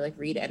knows how to like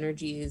read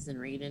energies and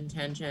read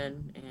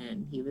intention,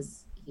 and he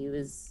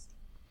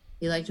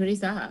liked what he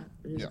saw.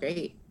 It was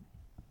great.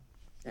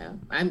 So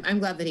I'm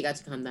glad that he got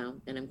to come though,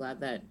 and I'm glad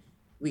that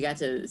we got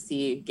to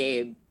see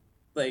Gabe,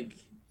 like,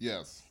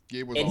 yes,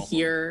 Gabe was and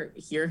awesome.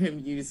 hear him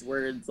use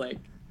words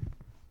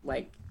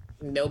like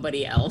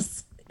nobody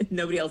else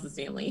nobody else's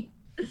family.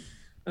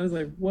 I was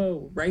like,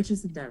 whoa,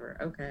 righteous endeavor.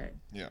 Okay.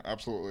 Yeah,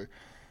 absolutely.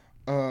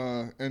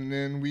 And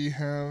then we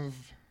have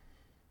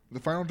the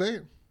final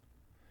date.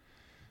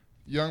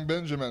 Young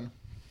Benjamin.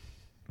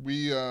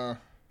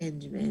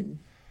 Benjamin.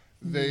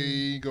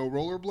 They go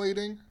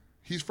rollerblading.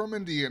 He's from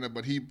Indiana,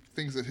 but he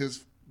thinks that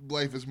his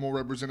life is more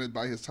represented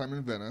by his time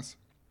in Venice.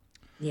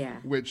 Yeah.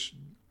 Which,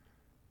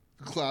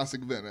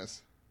 classic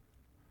Venice.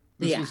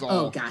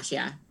 Oh gosh,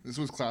 yeah. This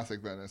was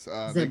classic Venice.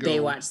 It's a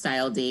Baywatch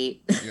style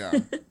date. Yeah.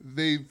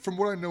 From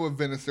what I know of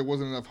Venice, there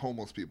wasn't enough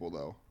homeless people,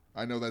 though.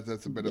 I know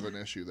that's a bit of an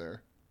issue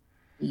there.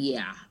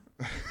 Yeah.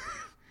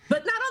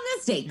 But not on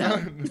this date,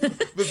 though.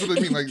 That's what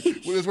I mean.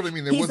 That's what I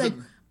mean. There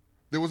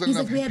wasn't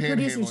enough. We had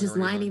producers just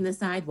lining the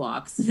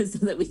sidewalks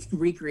so that we could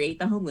recreate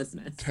the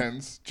homelessness.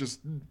 Tents,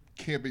 just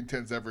camping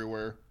tents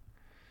everywhere.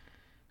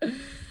 Guy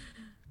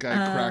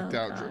cracked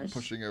out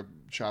pushing a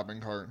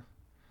shopping cart.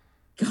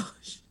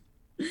 Gosh.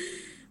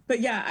 But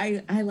yeah,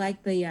 I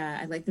like the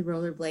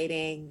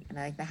rollerblading and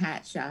I like the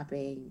hat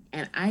shopping,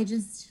 and I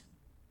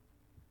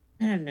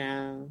don't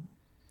know.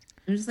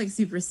 I'm just like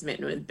super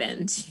smitten with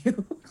Ben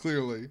too.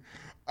 Clearly.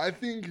 I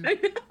think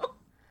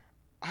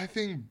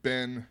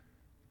Ben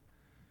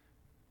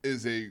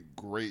is a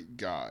great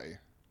guy,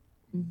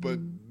 but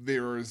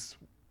there is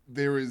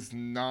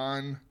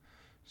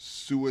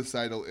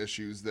non-suicidal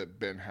issues that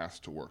Ben has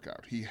to work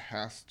out. He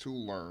has to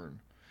learn.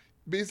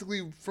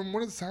 Basically, from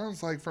what it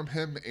sounds like from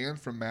him and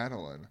from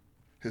Madeline,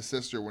 his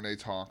sister, when he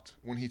talked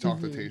to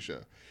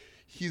Tayshia,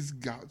 he's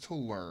got to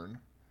learn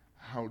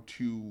how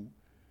to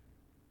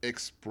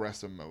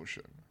express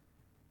emotion.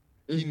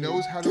 He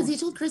knows how to... Because he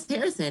told Chris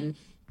Harrison,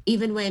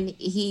 even when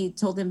he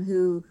told him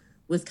who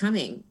was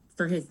coming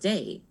for his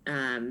date,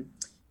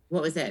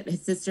 what was it?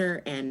 His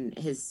sister and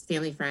his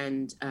family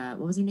friend, what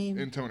was her name?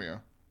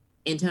 Antonia.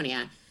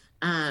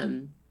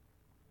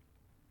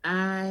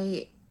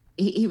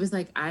 He was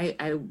like,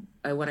 I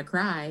want to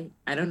cry.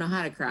 I don't know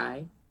how to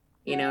cry.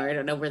 I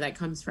don't know where that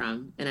comes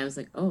from. And I was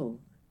like, oh,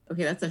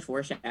 okay, that's a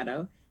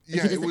foreshadow.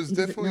 Yeah, it was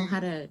definitely... know how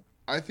to...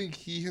 I think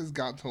he has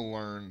got to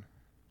learn.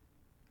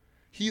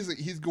 He's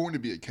going to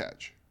be a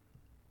catch.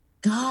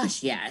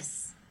 Gosh,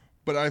 yes.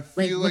 But I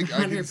feel like 100%.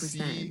 I can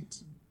see,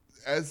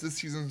 as the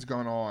season's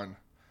gone on,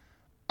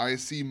 I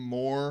see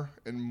more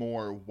and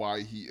more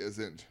why he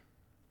isn't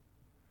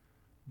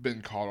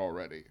been caught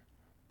already.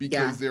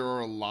 Because there are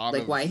a lot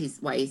of... why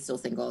he's still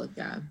single,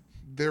 yeah.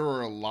 There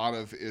are a lot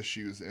of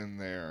issues in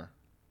there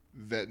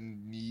that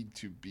need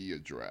to be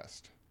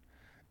addressed.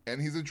 And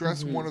he's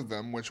addressed one of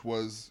them, which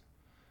was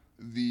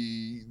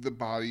the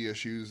body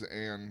issues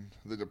and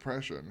the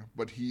depression.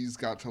 But he's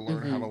got to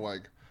learn how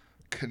to,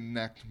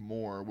 connect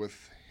more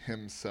with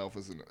himself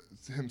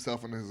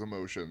himself and his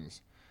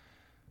emotions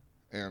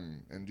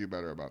and do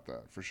better about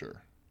that, for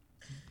sure.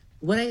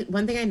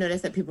 One thing I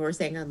noticed that people were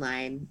saying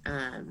online,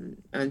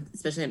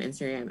 especially on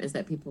Instagram, is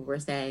that people were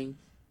saying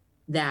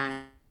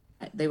that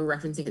they were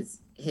referencing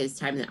his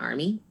time in the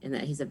Army and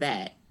that he's a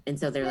vet. And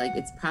so they're like,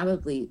 it's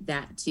probably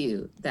that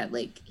too, that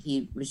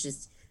he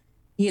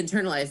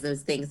internalized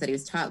those things that he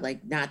was taught,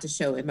 not to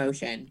show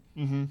emotion,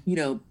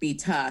 be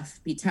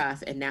tough.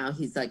 And now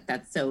he's like,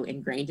 that's so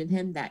ingrained in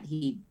him that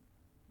he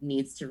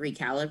needs to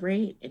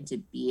recalibrate and to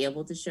be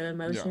able to show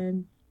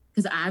emotion.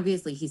 Because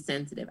obviously he's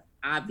sensitive.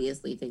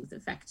 Obviously things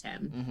affect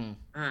him.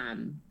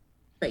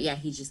 But yeah,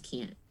 he just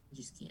can't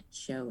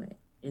show it.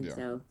 And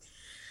so,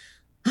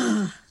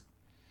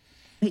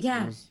 but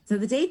yeah, so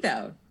the date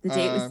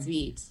was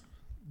sweet.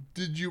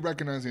 Did you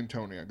recognize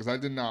Antonia? Because I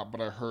did not,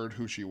 but I heard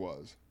who she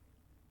was.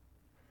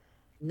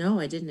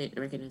 No, I didn't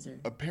recognize her.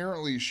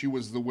 Apparently she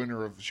was a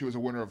winner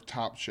of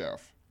Top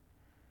Chef.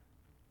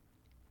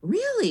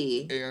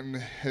 Really?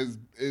 And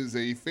is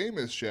a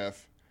famous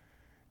chef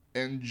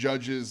and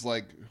judges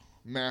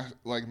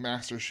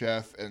Master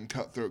Chef and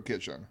Cutthroat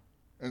Kitchen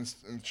and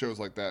shows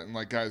like that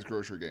and Guys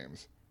Grocery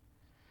Games.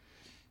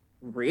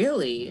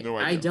 Really? No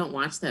idea. I don't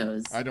watch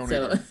those. I don't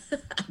either.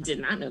 I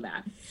did not know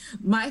that.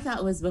 My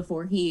thought was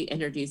before he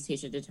introduced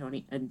Tayshia to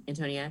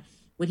Antonia,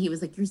 when he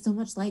was like, you're so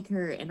much like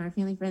her and our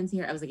family friends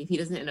here. I was like, if he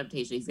doesn't end up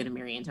Tayshia, he's going to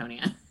marry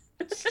Antonia.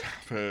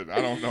 Stop it.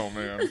 I don't know,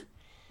 man.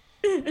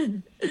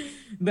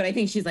 But I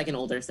think she's like an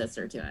older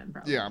sister to him,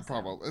 probably. Yeah,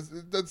 probably.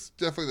 That's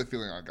definitely the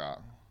feeling I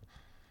got.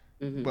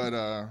 But,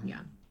 yeah.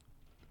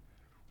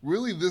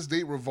 Really, this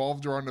date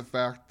revolved around the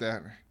fact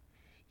that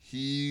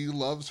he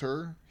loves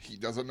her, he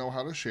doesn't know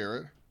how to share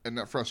it, and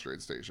that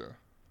frustrates Tayshia.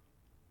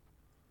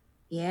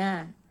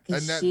 Yeah,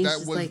 because she's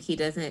just like, he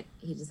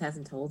just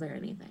hasn't told her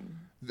anything.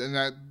 And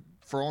that,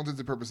 for all intents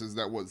and purposes,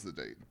 that was the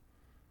date.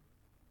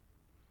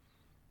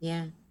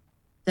 Yeah.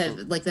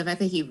 The fact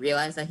that he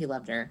realized that he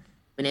loved her.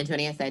 When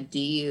Antonia said, do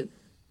you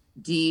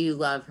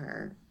love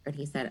her? And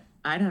he said,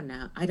 I don't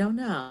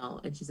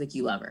know. And she's like,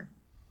 you love her.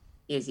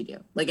 Yes, you do.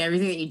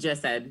 Everything that you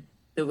just said,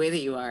 the way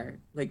that you are,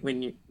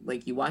 when you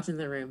you watch in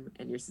the room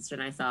and your sister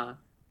and I saw,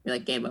 you're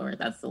like, game over,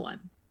 that's the one.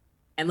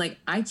 And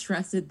I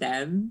trusted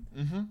them.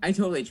 I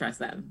totally trust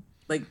them.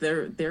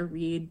 Their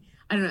read.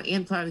 I don't know,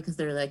 and probably because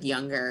they're like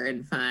younger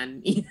and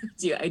fun. You know,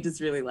 too. I just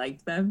really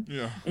liked them.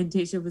 Yeah. And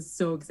Tayshia was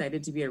so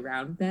excited to be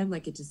around them.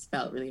 Like it just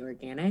felt really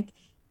organic.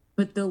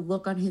 But the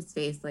look on his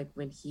face, like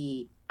when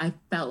I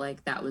felt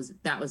like that was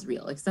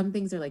real. Like some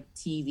things are like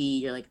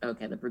TV. You're like,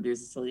 okay, the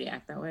producers totally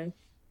act that way.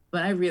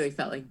 But I really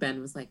felt like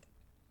Ben was like,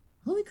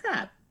 holy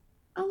crap,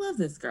 I love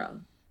this girl.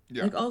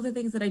 Yeah. Like all the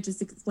things that I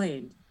just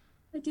explained,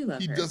 I do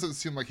love her. He doesn't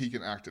seem like he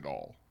can act at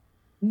all.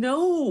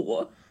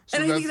 No. So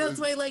and I think that's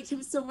why I liked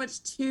him so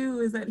much too,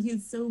 is that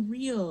he's so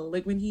real.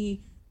 Like when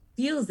he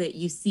feels it,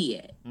 you see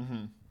it.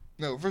 Mm-hmm.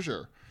 No, for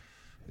sure.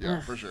 Yeah,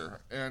 for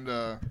sure. And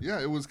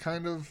it was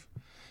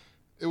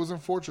it was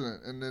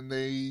unfortunate. And then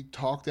they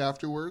talked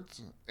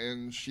afterwards,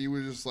 and she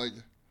was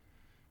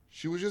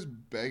just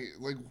begging,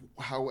 like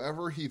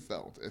however he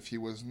felt. If he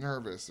was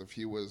nervous, if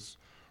he was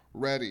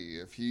ready,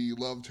 if he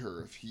loved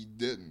her, if he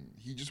didn't.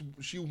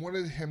 She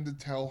wanted him to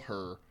tell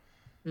her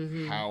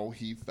how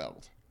he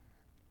felt.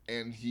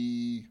 And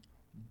he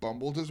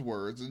bumbled his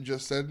words and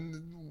just said,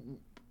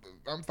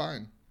 "I'm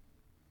fine."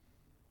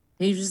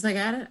 He's just like,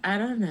 I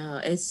don't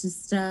know. It's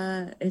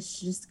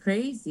just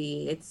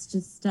crazy. It's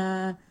just,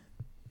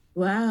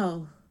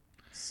 wow.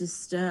 It's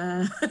just,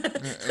 I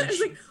was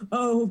like,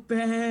 oh,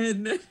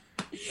 Ben.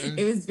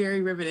 It was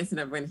very reminiscent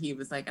of when he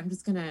was like, I'm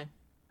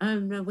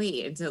gonna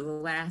wait until the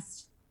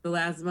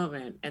last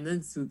moment and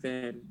then swoop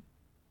in.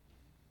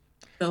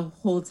 The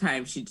whole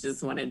time she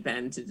just wanted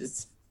Ben to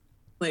just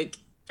like,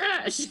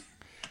 gosh.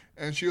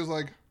 And she was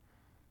like,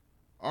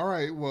 all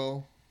right,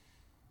 well,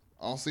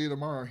 I'll see you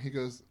tomorrow. He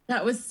goes,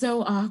 that was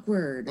so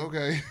awkward.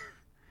 Okay.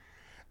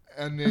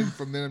 And then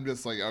from then I'm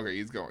just like, okay,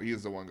 he's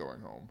the one going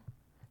home.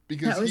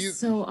 Because that was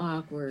so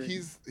awkward.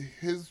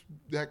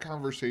 That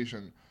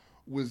conversation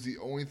was the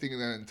only thing in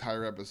that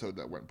entire episode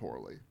that went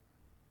poorly.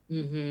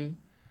 Mm-hmm.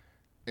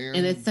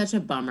 And it's such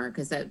a bummer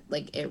because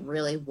it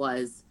really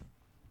was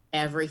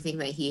everything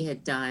that he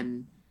had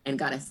done and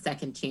got a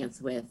second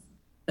chance with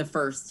the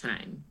first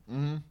time.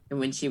 Mm-hmm. And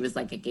when she was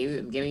like, I'm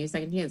giving you a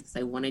second chance because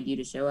I wanted you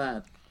to show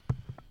up.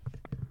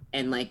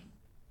 And like,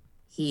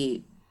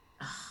 he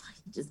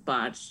just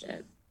botched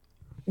it.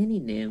 Then he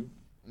knew.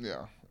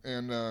 Yeah.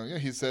 And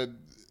he said,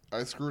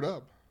 I screwed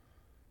up.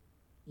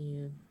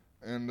 Yeah.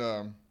 And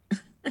I'm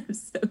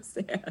so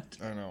sad.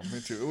 I know,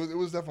 me too. It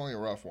was definitely a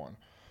rough one.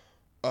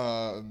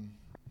 And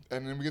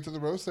then we get to the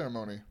rose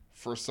ceremony.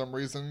 For some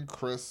reason,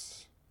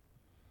 Chris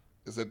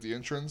is at the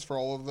entrance for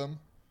all of them.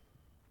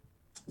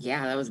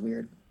 Yeah, that was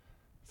weird.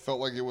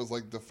 Felt like it was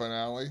like the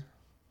finale.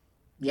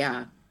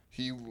 Yeah.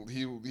 He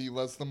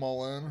lets them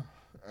all in, and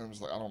I'm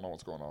just like, I don't know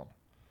what's going on.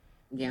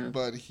 Yeah.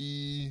 But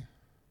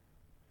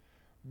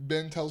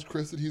Ben tells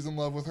Chris that he's in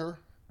love with her,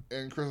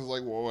 and Chris is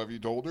like, well, have you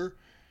told her?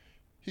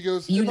 He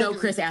goes,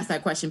 Chris asked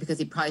that question because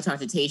he probably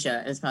talked to Tayshia,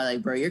 and it's probably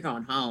like, bro, you're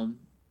going home.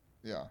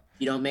 Yeah.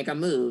 If you don't make a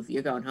move,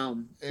 you're going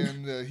home.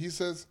 And he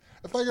says,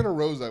 if I get a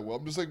rose, I will.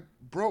 I'm just like,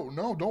 bro,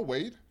 no, don't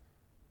wait.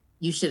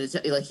 You should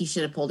have, he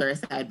should have pulled her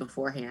aside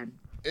beforehand.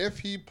 If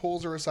he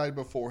pulls her aside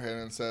beforehand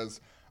and says,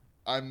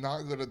 I'm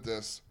not good at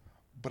this,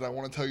 but I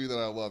want to tell you that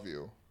I love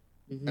you,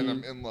 and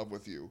I'm in love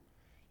with you.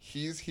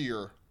 He's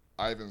here.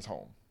 Ivan's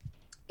home.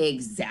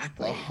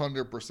 Exactly.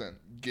 100%.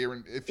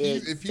 Guaranteed.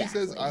 If he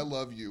says I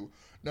love you,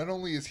 not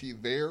only is he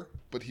there,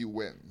 but he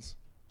wins.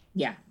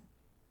 Yeah.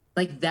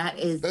 Like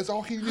that's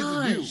all he needed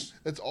to do.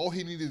 That's all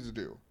he needed to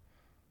do.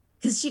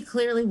 Because she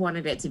clearly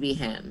wanted it to be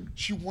him.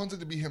 She wanted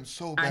to be him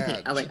so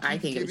bad. I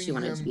think she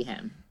wanted it to be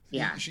him.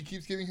 Yeah. She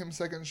keeps giving him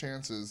second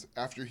chances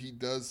after he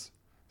does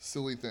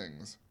silly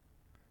things.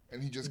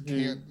 And he just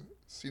can't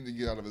seem to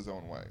get out of his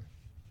own way.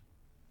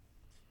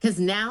 Because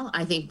now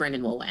I think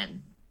Brennan will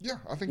win. Yeah,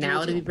 I think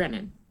now it'll be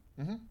Brennan.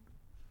 Mm-hmm.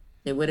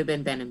 It would have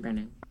been Ben and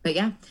Brennan. But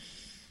yeah.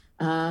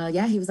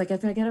 He was like,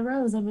 if I get a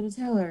rose, I'm going to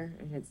tell her.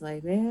 And it's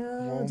like,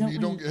 well you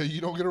don't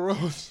get a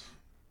rose.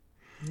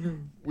 No.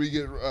 We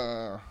get,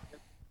 I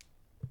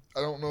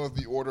don't know if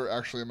the order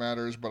actually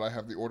matters, but I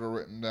have the order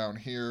written down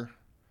here.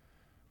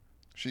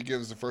 She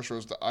gives the first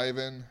rose to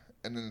Ivan,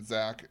 and then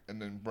Zach,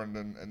 and then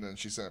Brendan, and then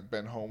she sent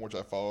Ben home, which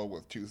I follow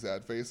with 2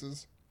 sad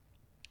faces.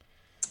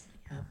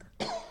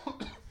 Yep.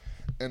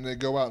 And they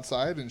go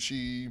outside, and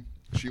she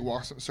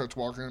starts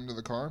walking him to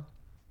the car,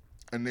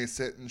 and they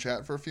sit and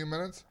chat for a few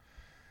minutes.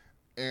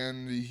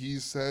 And he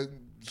said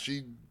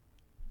she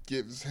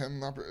gives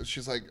him,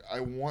 she's like,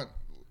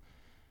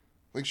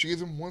 she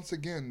gives him once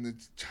again the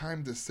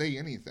time to say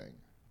anything.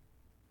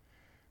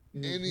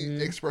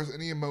 Express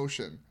any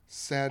emotion,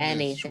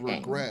 sadness,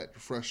 regret,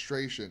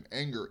 frustration,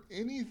 anger,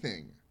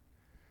 anything.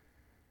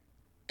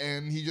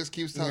 And he just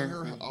keeps telling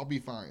her, I'll be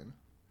fine.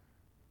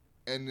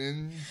 And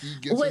then he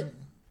gets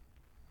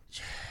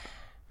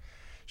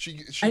She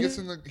gets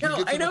in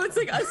the. I know it's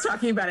like us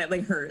talking about it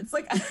like her. It's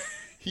like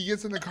he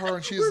gets in the car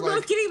and she's we're like,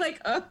 both getting like,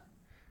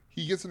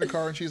 He gets in the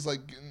car and she's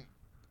like,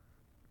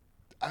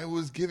 I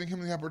was giving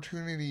him the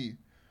opportunity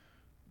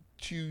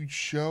to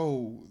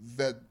show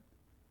that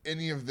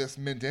any of this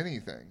meant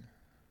anything.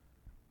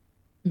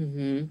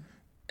 Mm-hmm.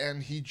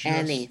 And he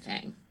just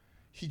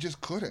he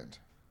just couldn't.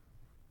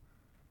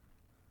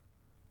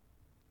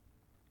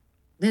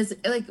 this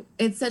like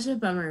it's such a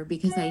bummer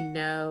because I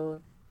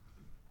know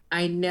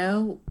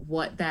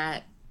what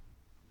that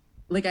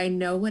like I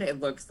know what it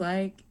looks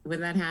like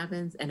when that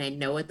happens, and I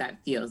know what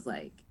that feels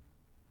like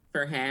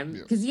for him.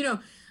 Yeah. Because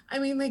I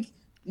mean, like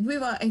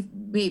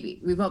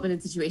maybe we've all been in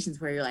situations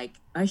where you're like,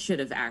 I should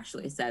have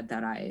actually said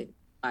that I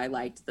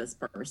liked this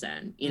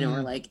person,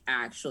 or like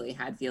actually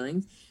had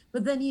feelings.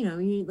 But then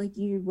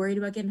you're worried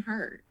about getting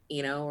hurt, or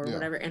Yeah.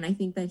 whatever. And I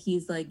think that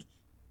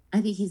I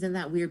think he's in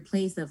that weird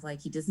place of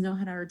like he doesn't know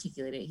how to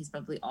articulate it. He's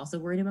probably also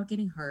worried about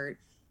getting hurt.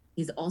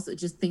 He's also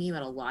just thinking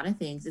about a lot of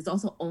things. It's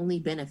also only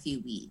been a few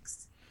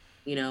weeks.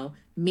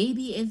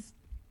 Maybe if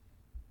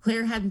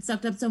Claire hadn't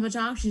sucked up so much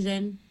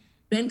oxygen,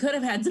 Ben could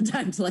have had some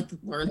time to like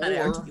learn how to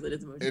articulate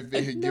his emotions. If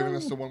they had given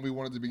us the one we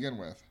wanted to begin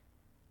with.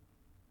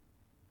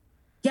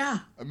 Yeah.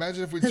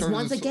 Imagine if we'd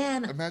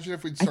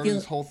started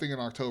this whole thing in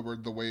October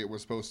the way it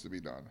was supposed to be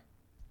done.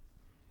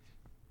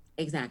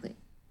 Exactly.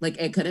 Like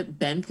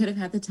Ben could have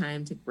had the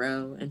time to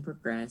grow and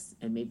progress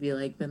and maybe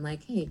like been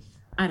like, hey,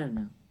 I don't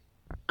know.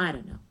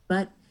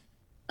 But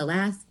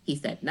alas, he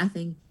said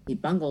nothing. He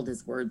bungled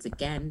his words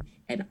again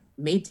and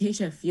made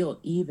Tayshia feel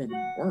even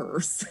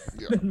worse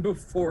than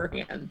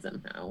beforehand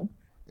somehow.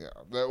 Yeah,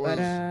 that was.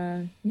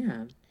 But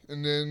yeah.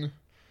 And then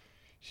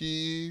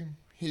he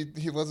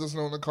lets us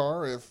know in the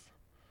car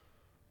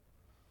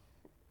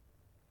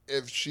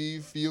if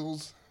she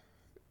was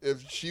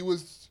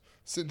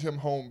sent him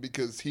home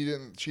because she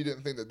didn't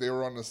think that they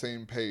were on the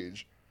same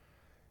page,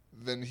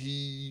 then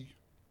he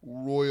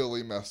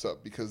royally messed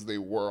up because they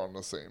were on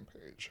the same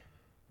page.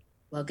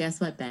 Well, guess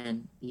what,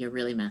 Ben? You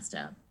really messed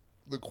up.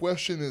 The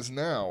question is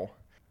now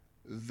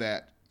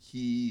that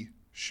he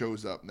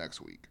shows up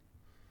next week.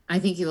 I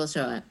think he will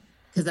show up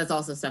because that's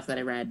also stuff that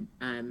I read.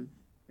 I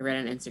read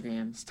on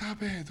Instagram.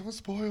 Stop it! Don't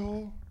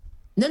spoil.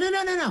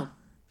 No.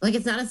 Like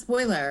it's not a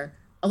spoiler.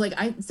 Oh, like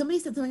somebody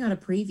said something about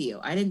a preview.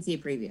 I didn't see a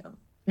preview.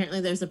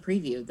 Apparently, there's a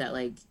preview that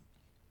like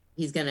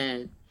he's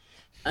gonna,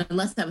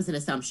 unless that was an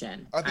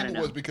assumption. I think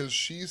it was because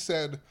she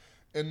said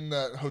in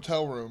that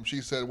hotel room.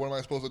 She said, "What am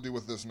I supposed to do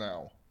with this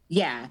now?"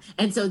 Yeah,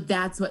 and so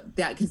that's what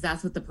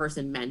the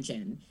person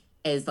mentioned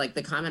is like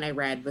the comment I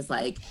read was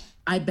like,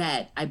 I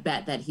bet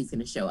that he's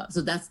going to show up.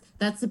 So that's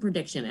the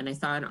prediction. And I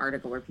saw an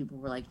article where people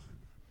were like,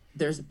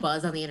 there's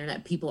buzz on the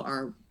internet. People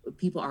are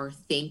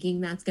thinking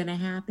that's going to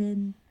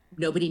happen.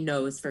 Nobody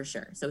knows for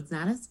sure. So it's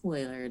not a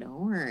spoiler. Don't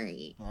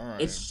worry. All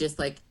right. It's just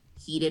like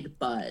heated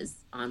buzz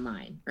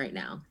online right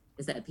now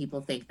is that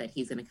people think that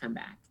he's going to come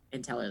back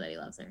and tell her that he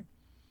loves her.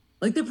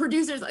 Like the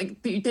producers,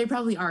 like they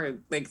probably are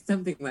like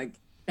something like,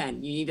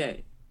 Ben, you need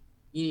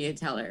to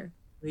tell her.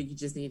 Like you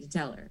just need to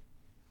tell her.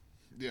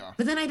 Yeah.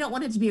 But then I don't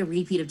want it to be a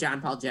repeat of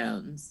John Paul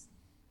Jones.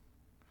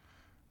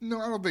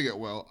 No, I don't think it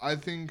will. I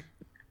think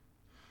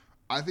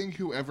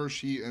whoever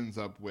she ends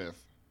up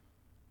with,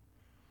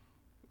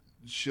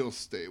 she'll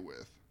stay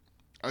with.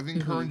 I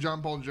think her and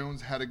John Paul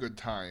Jones had a good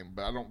time,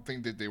 but I don't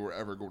think that they were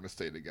ever going to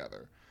stay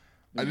together.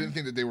 I didn't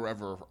think that they were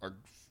ever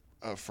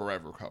a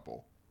forever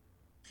couple.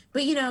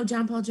 But,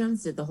 John Paul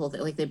Jones did the whole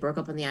thing. Like, they broke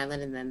up on the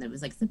island, and then it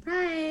was like,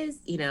 surprise!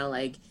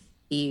 Like,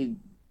 he,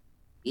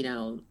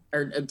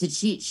 or did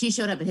she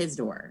showed up at his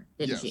door,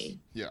 didn't she?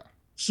 Yeah.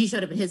 She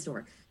showed up at his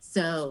door.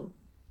 So,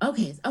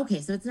 okay,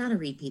 so it's not a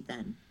repeat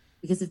then.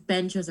 Because if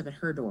Ben shows up at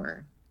her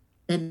door,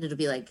 then it'll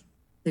be like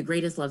the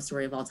greatest love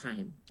story of all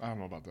time. I don't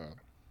know about that.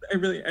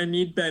 I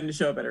need Ben to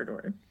show up at her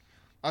door.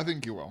 I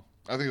think he will.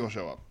 I think he'll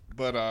show up.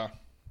 But,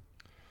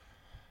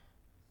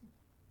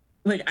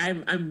 like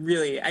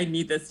I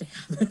need this to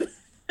happen.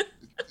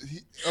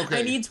 Okay.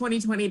 I need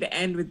 2020 to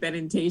end with Ben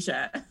and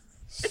Tayshia.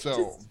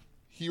 So,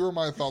 here are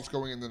my thoughts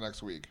going into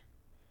next week.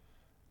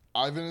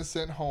 Ivan is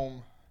sent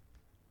home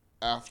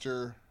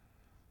after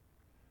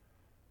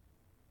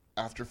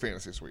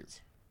Fantasy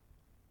Suites.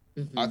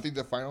 Mm-hmm. I think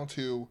the final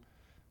two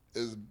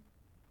is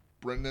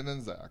Brendan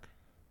and Zach.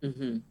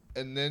 Mm-hmm.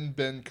 And then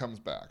Ben comes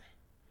back.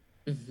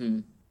 Mm-hmm.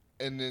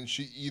 And then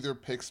she either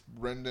picks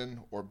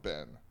Brendan or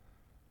Ben.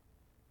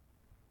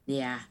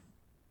 Yeah.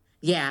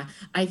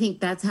 I think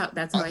that's how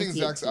I think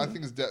see it. I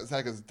think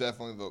Zach is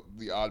definitely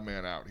the odd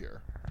man out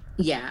here.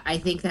 Yeah, I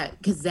think that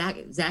because Zach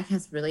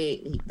has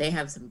they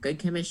have some good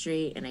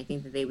chemistry, and I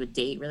think that they would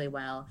date really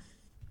well.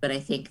 But I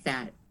think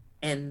that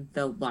in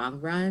the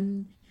long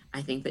run,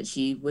 I think that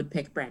she would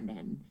pick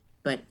Brendan.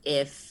 But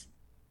I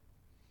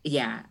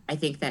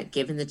think that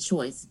given the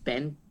choice,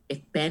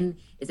 if Ben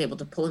is able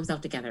to pull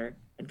himself together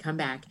and come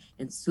back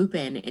and swoop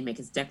in and make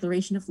his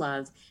declaration of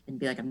love and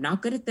be like, I'm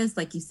not good at this,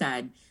 like you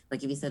said.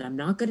 Like if he said, I'm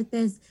not good at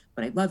this,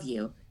 but I love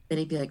you, then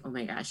he'd be like, oh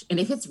my gosh. And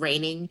if it's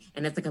raining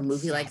and it's like a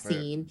movie-like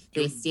scene,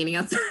 he's standing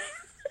outside.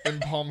 In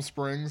Palm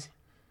Springs.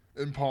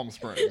 It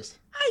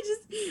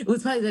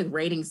was probably like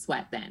raining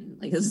sweat then.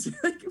 Like it was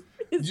like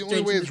the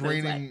only way it's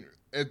raining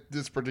at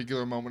this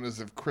particular moment is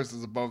if Chris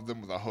is above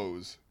them with a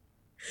hose.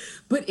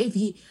 But if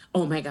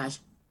oh my gosh,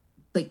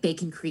 like they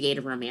can create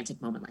a romantic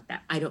moment like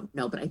that. I don't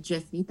know, but I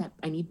just need that.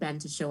 I need Ben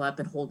to show up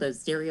and hold a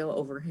stereo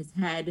over his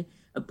head,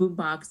 a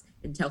boombox,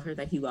 and tell her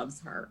that he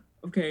loves her.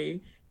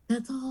 Okay,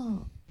 that's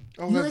all.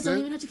 Oh, you guys don't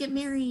even have to get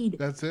married.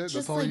 That's it.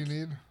 That's all you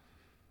need.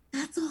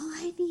 That's all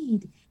I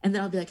need. And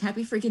then I'll be like,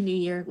 happy freaking New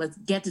Year. Let's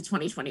get to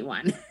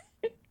 2021.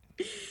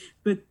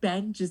 But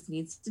Ben just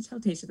needs to tell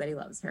Tayshia that he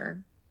loves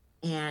her.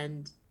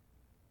 And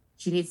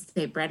she needs to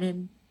say,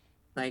 Brennan,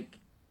 like,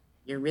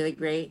 you're really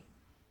great.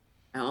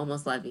 I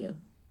almost love you.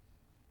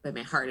 But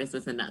my heart is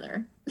with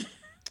another. I'm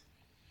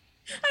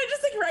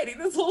just like writing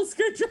this whole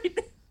script right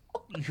now.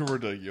 You're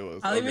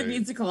ridiculous. Hollywood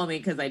needs to call me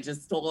because I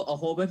just stole a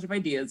whole bunch of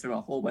ideas from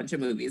a whole bunch of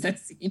movies I've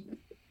seen.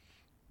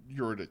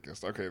 You're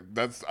ridiculous. Okay,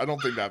 I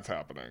don't think that's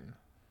happening.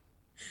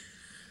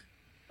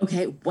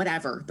 Okay,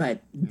 whatever.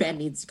 But Ben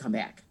needs to come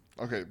back.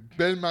 Okay,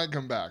 Ben might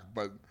come back,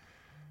 but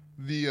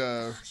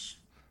the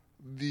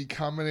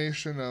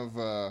combination of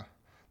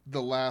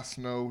The Last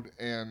Note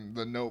and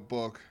The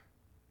Notebook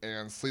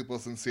and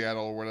Sleepless in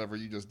Seattle or whatever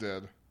you just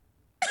did.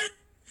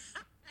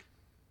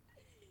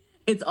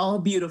 It's all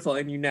beautiful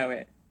and you know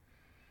it.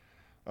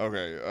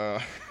 Okay.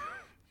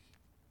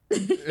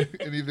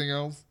 Anything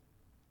else?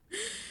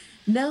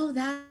 No,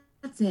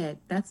 that's it.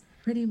 That's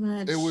pretty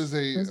much. It was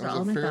a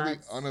fairly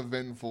thoughts.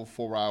 uneventful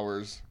 4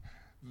 hours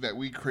that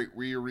we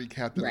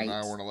recapped in an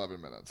hour and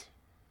 11 minutes.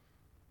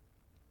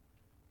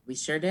 We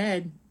sure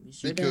did.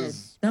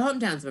 The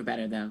hometowns were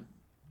better though.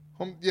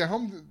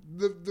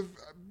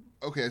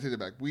 Okay, I take it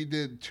back. We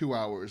did 2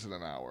 hours in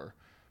an hour.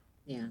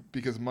 Yeah.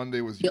 Because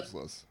Monday was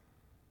useless.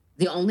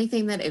 The only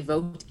thing that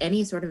evoked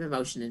any sort of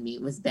emotion in me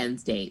was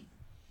Ben's date.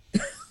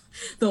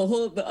 The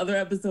other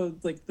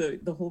episodes, like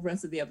the whole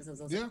rest of the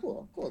episodes, I was like,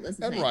 cool. This is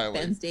nice. Riley.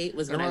 Ben's date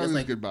was when Riley's I was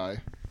like, goodbye.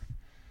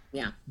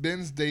 Yeah.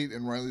 Ben's date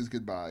and Riley's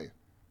goodbye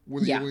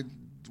were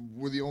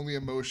the only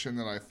emotion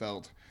that I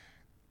felt,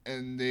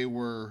 and they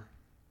were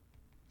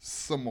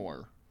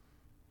similar.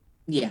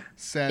 Yeah.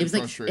 Sad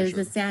frustration. It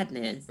was a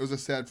sadness. It was a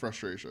sad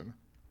frustration.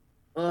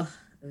 Oh,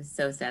 it was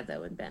so sad that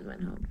when Ben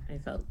went home, I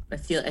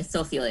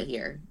still feel it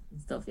here. I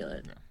still feel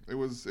it. Yeah, it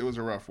was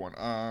a rough one.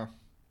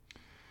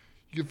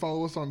 You can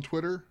follow us on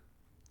Twitter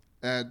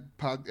at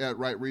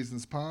Right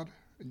Reasons Pod.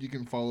 You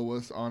can follow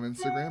us on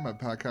Instagram at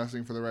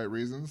Podcasting for the Right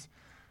Reasons.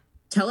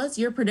 Tell us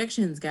your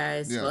predictions,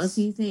 guys. Yes. Tell us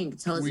what you think.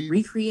 Tell us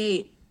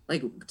recreate.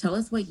 Like, tell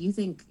us what you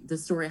think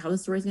how the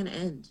story's gonna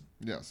end.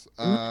 Yes.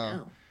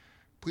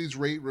 Please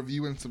rate,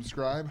 review, and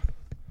subscribe.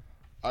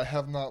 I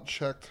have not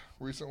checked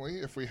recently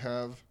if we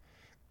have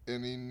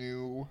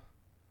anything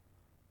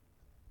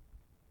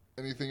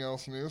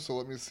else new. So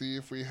let me see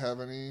if we have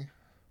any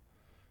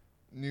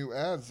new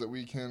ads that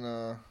we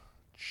can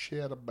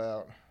chat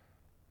about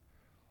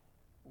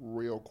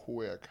real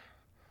quick.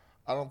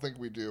 I don't think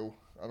we do.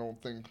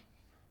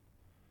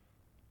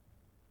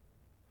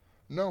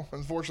 No,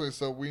 unfortunately.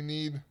 So we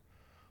need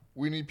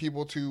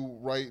people to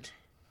rate,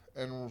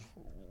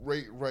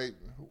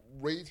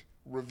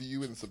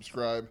 review, and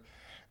subscribe,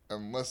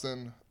 and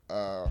listen.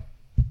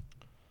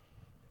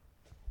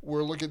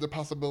 We're looking at the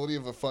possibility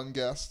of a fun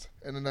guest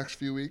in the next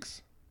few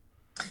weeks.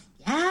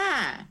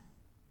 Yeah.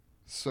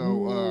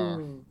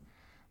 So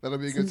that'll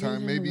be a good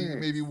time.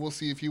 Maybe we'll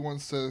see if he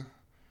wants to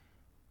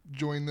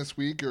join this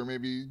week, or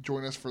maybe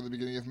join us for the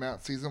beginning of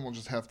Matt's season. We'll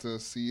just have to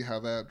see how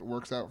that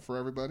works out for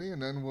everybody,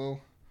 and then we'll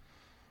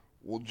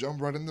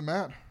jump right into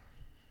Matt.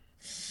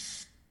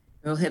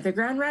 We'll hit the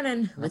ground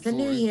running with the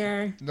new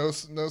year. No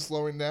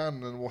slowing down,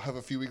 and then we'll have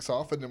a few weeks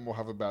off, and then we'll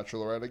have a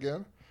Bachelorette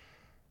again.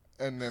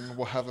 And then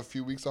we'll have a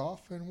few weeks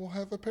off, and we'll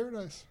have a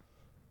Paradise.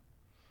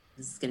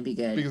 This is going to be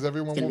good. Because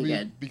everyone will be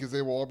good. Because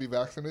they will all be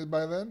vaccinated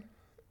by then.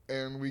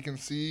 And we can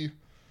see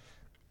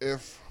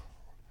if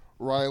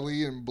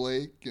Riley and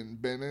Blake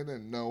and Bennett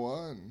and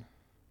Noah and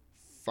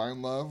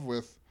find love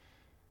with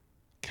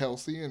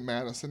Kelsey and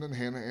Madison and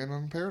Hannah Ann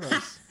on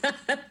Paradise.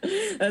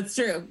 That's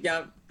true.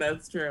 Yeah,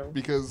 that's true.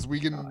 Because we're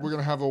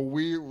gonna have a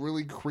weird,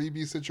 really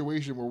creepy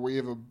situation where we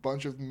have a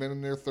bunch of men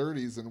in their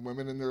 30s and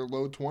women in their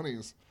low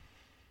 20s.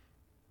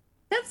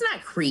 That's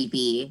not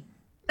creepy.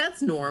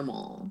 That's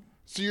normal.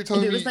 So you're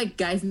telling me it was like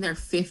guys in their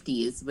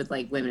 50s with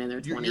like women in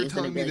their 20s. You're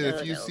telling me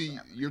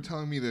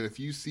that if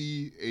you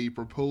see a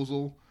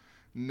proposal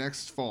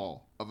next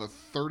fall of a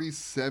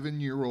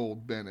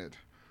 37-year-old Bennett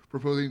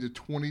proposing to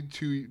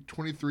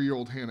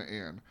 23-year-old Hannah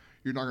Ann,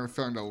 you're not going to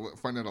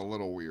find that a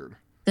little weird.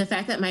 The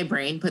fact that my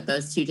brain put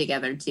those two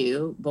together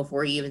too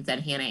before you even said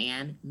Hannah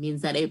Ann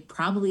means that it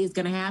probably is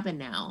going to happen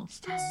now.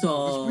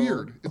 So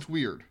It's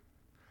weird.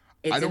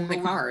 It's in the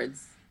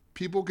cards.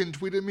 People can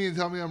tweet at me and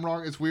tell me I'm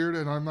wrong. It's weird,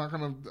 and I'm not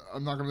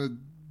gonna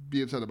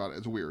be upset about it.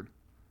 It's weird.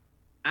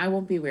 I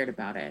won't be weird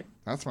about it.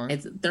 That's fine.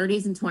 It's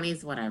 30s and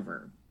 20s,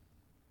 whatever.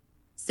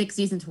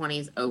 60s and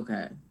 20s,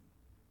 okay.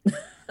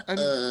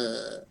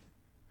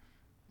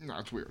 No,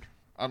 it's weird.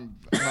 I'm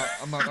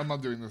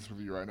not doing this with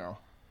you right now.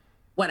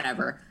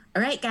 Whatever.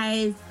 All right,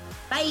 guys.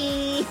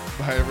 Bye.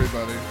 Bye,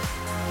 everybody.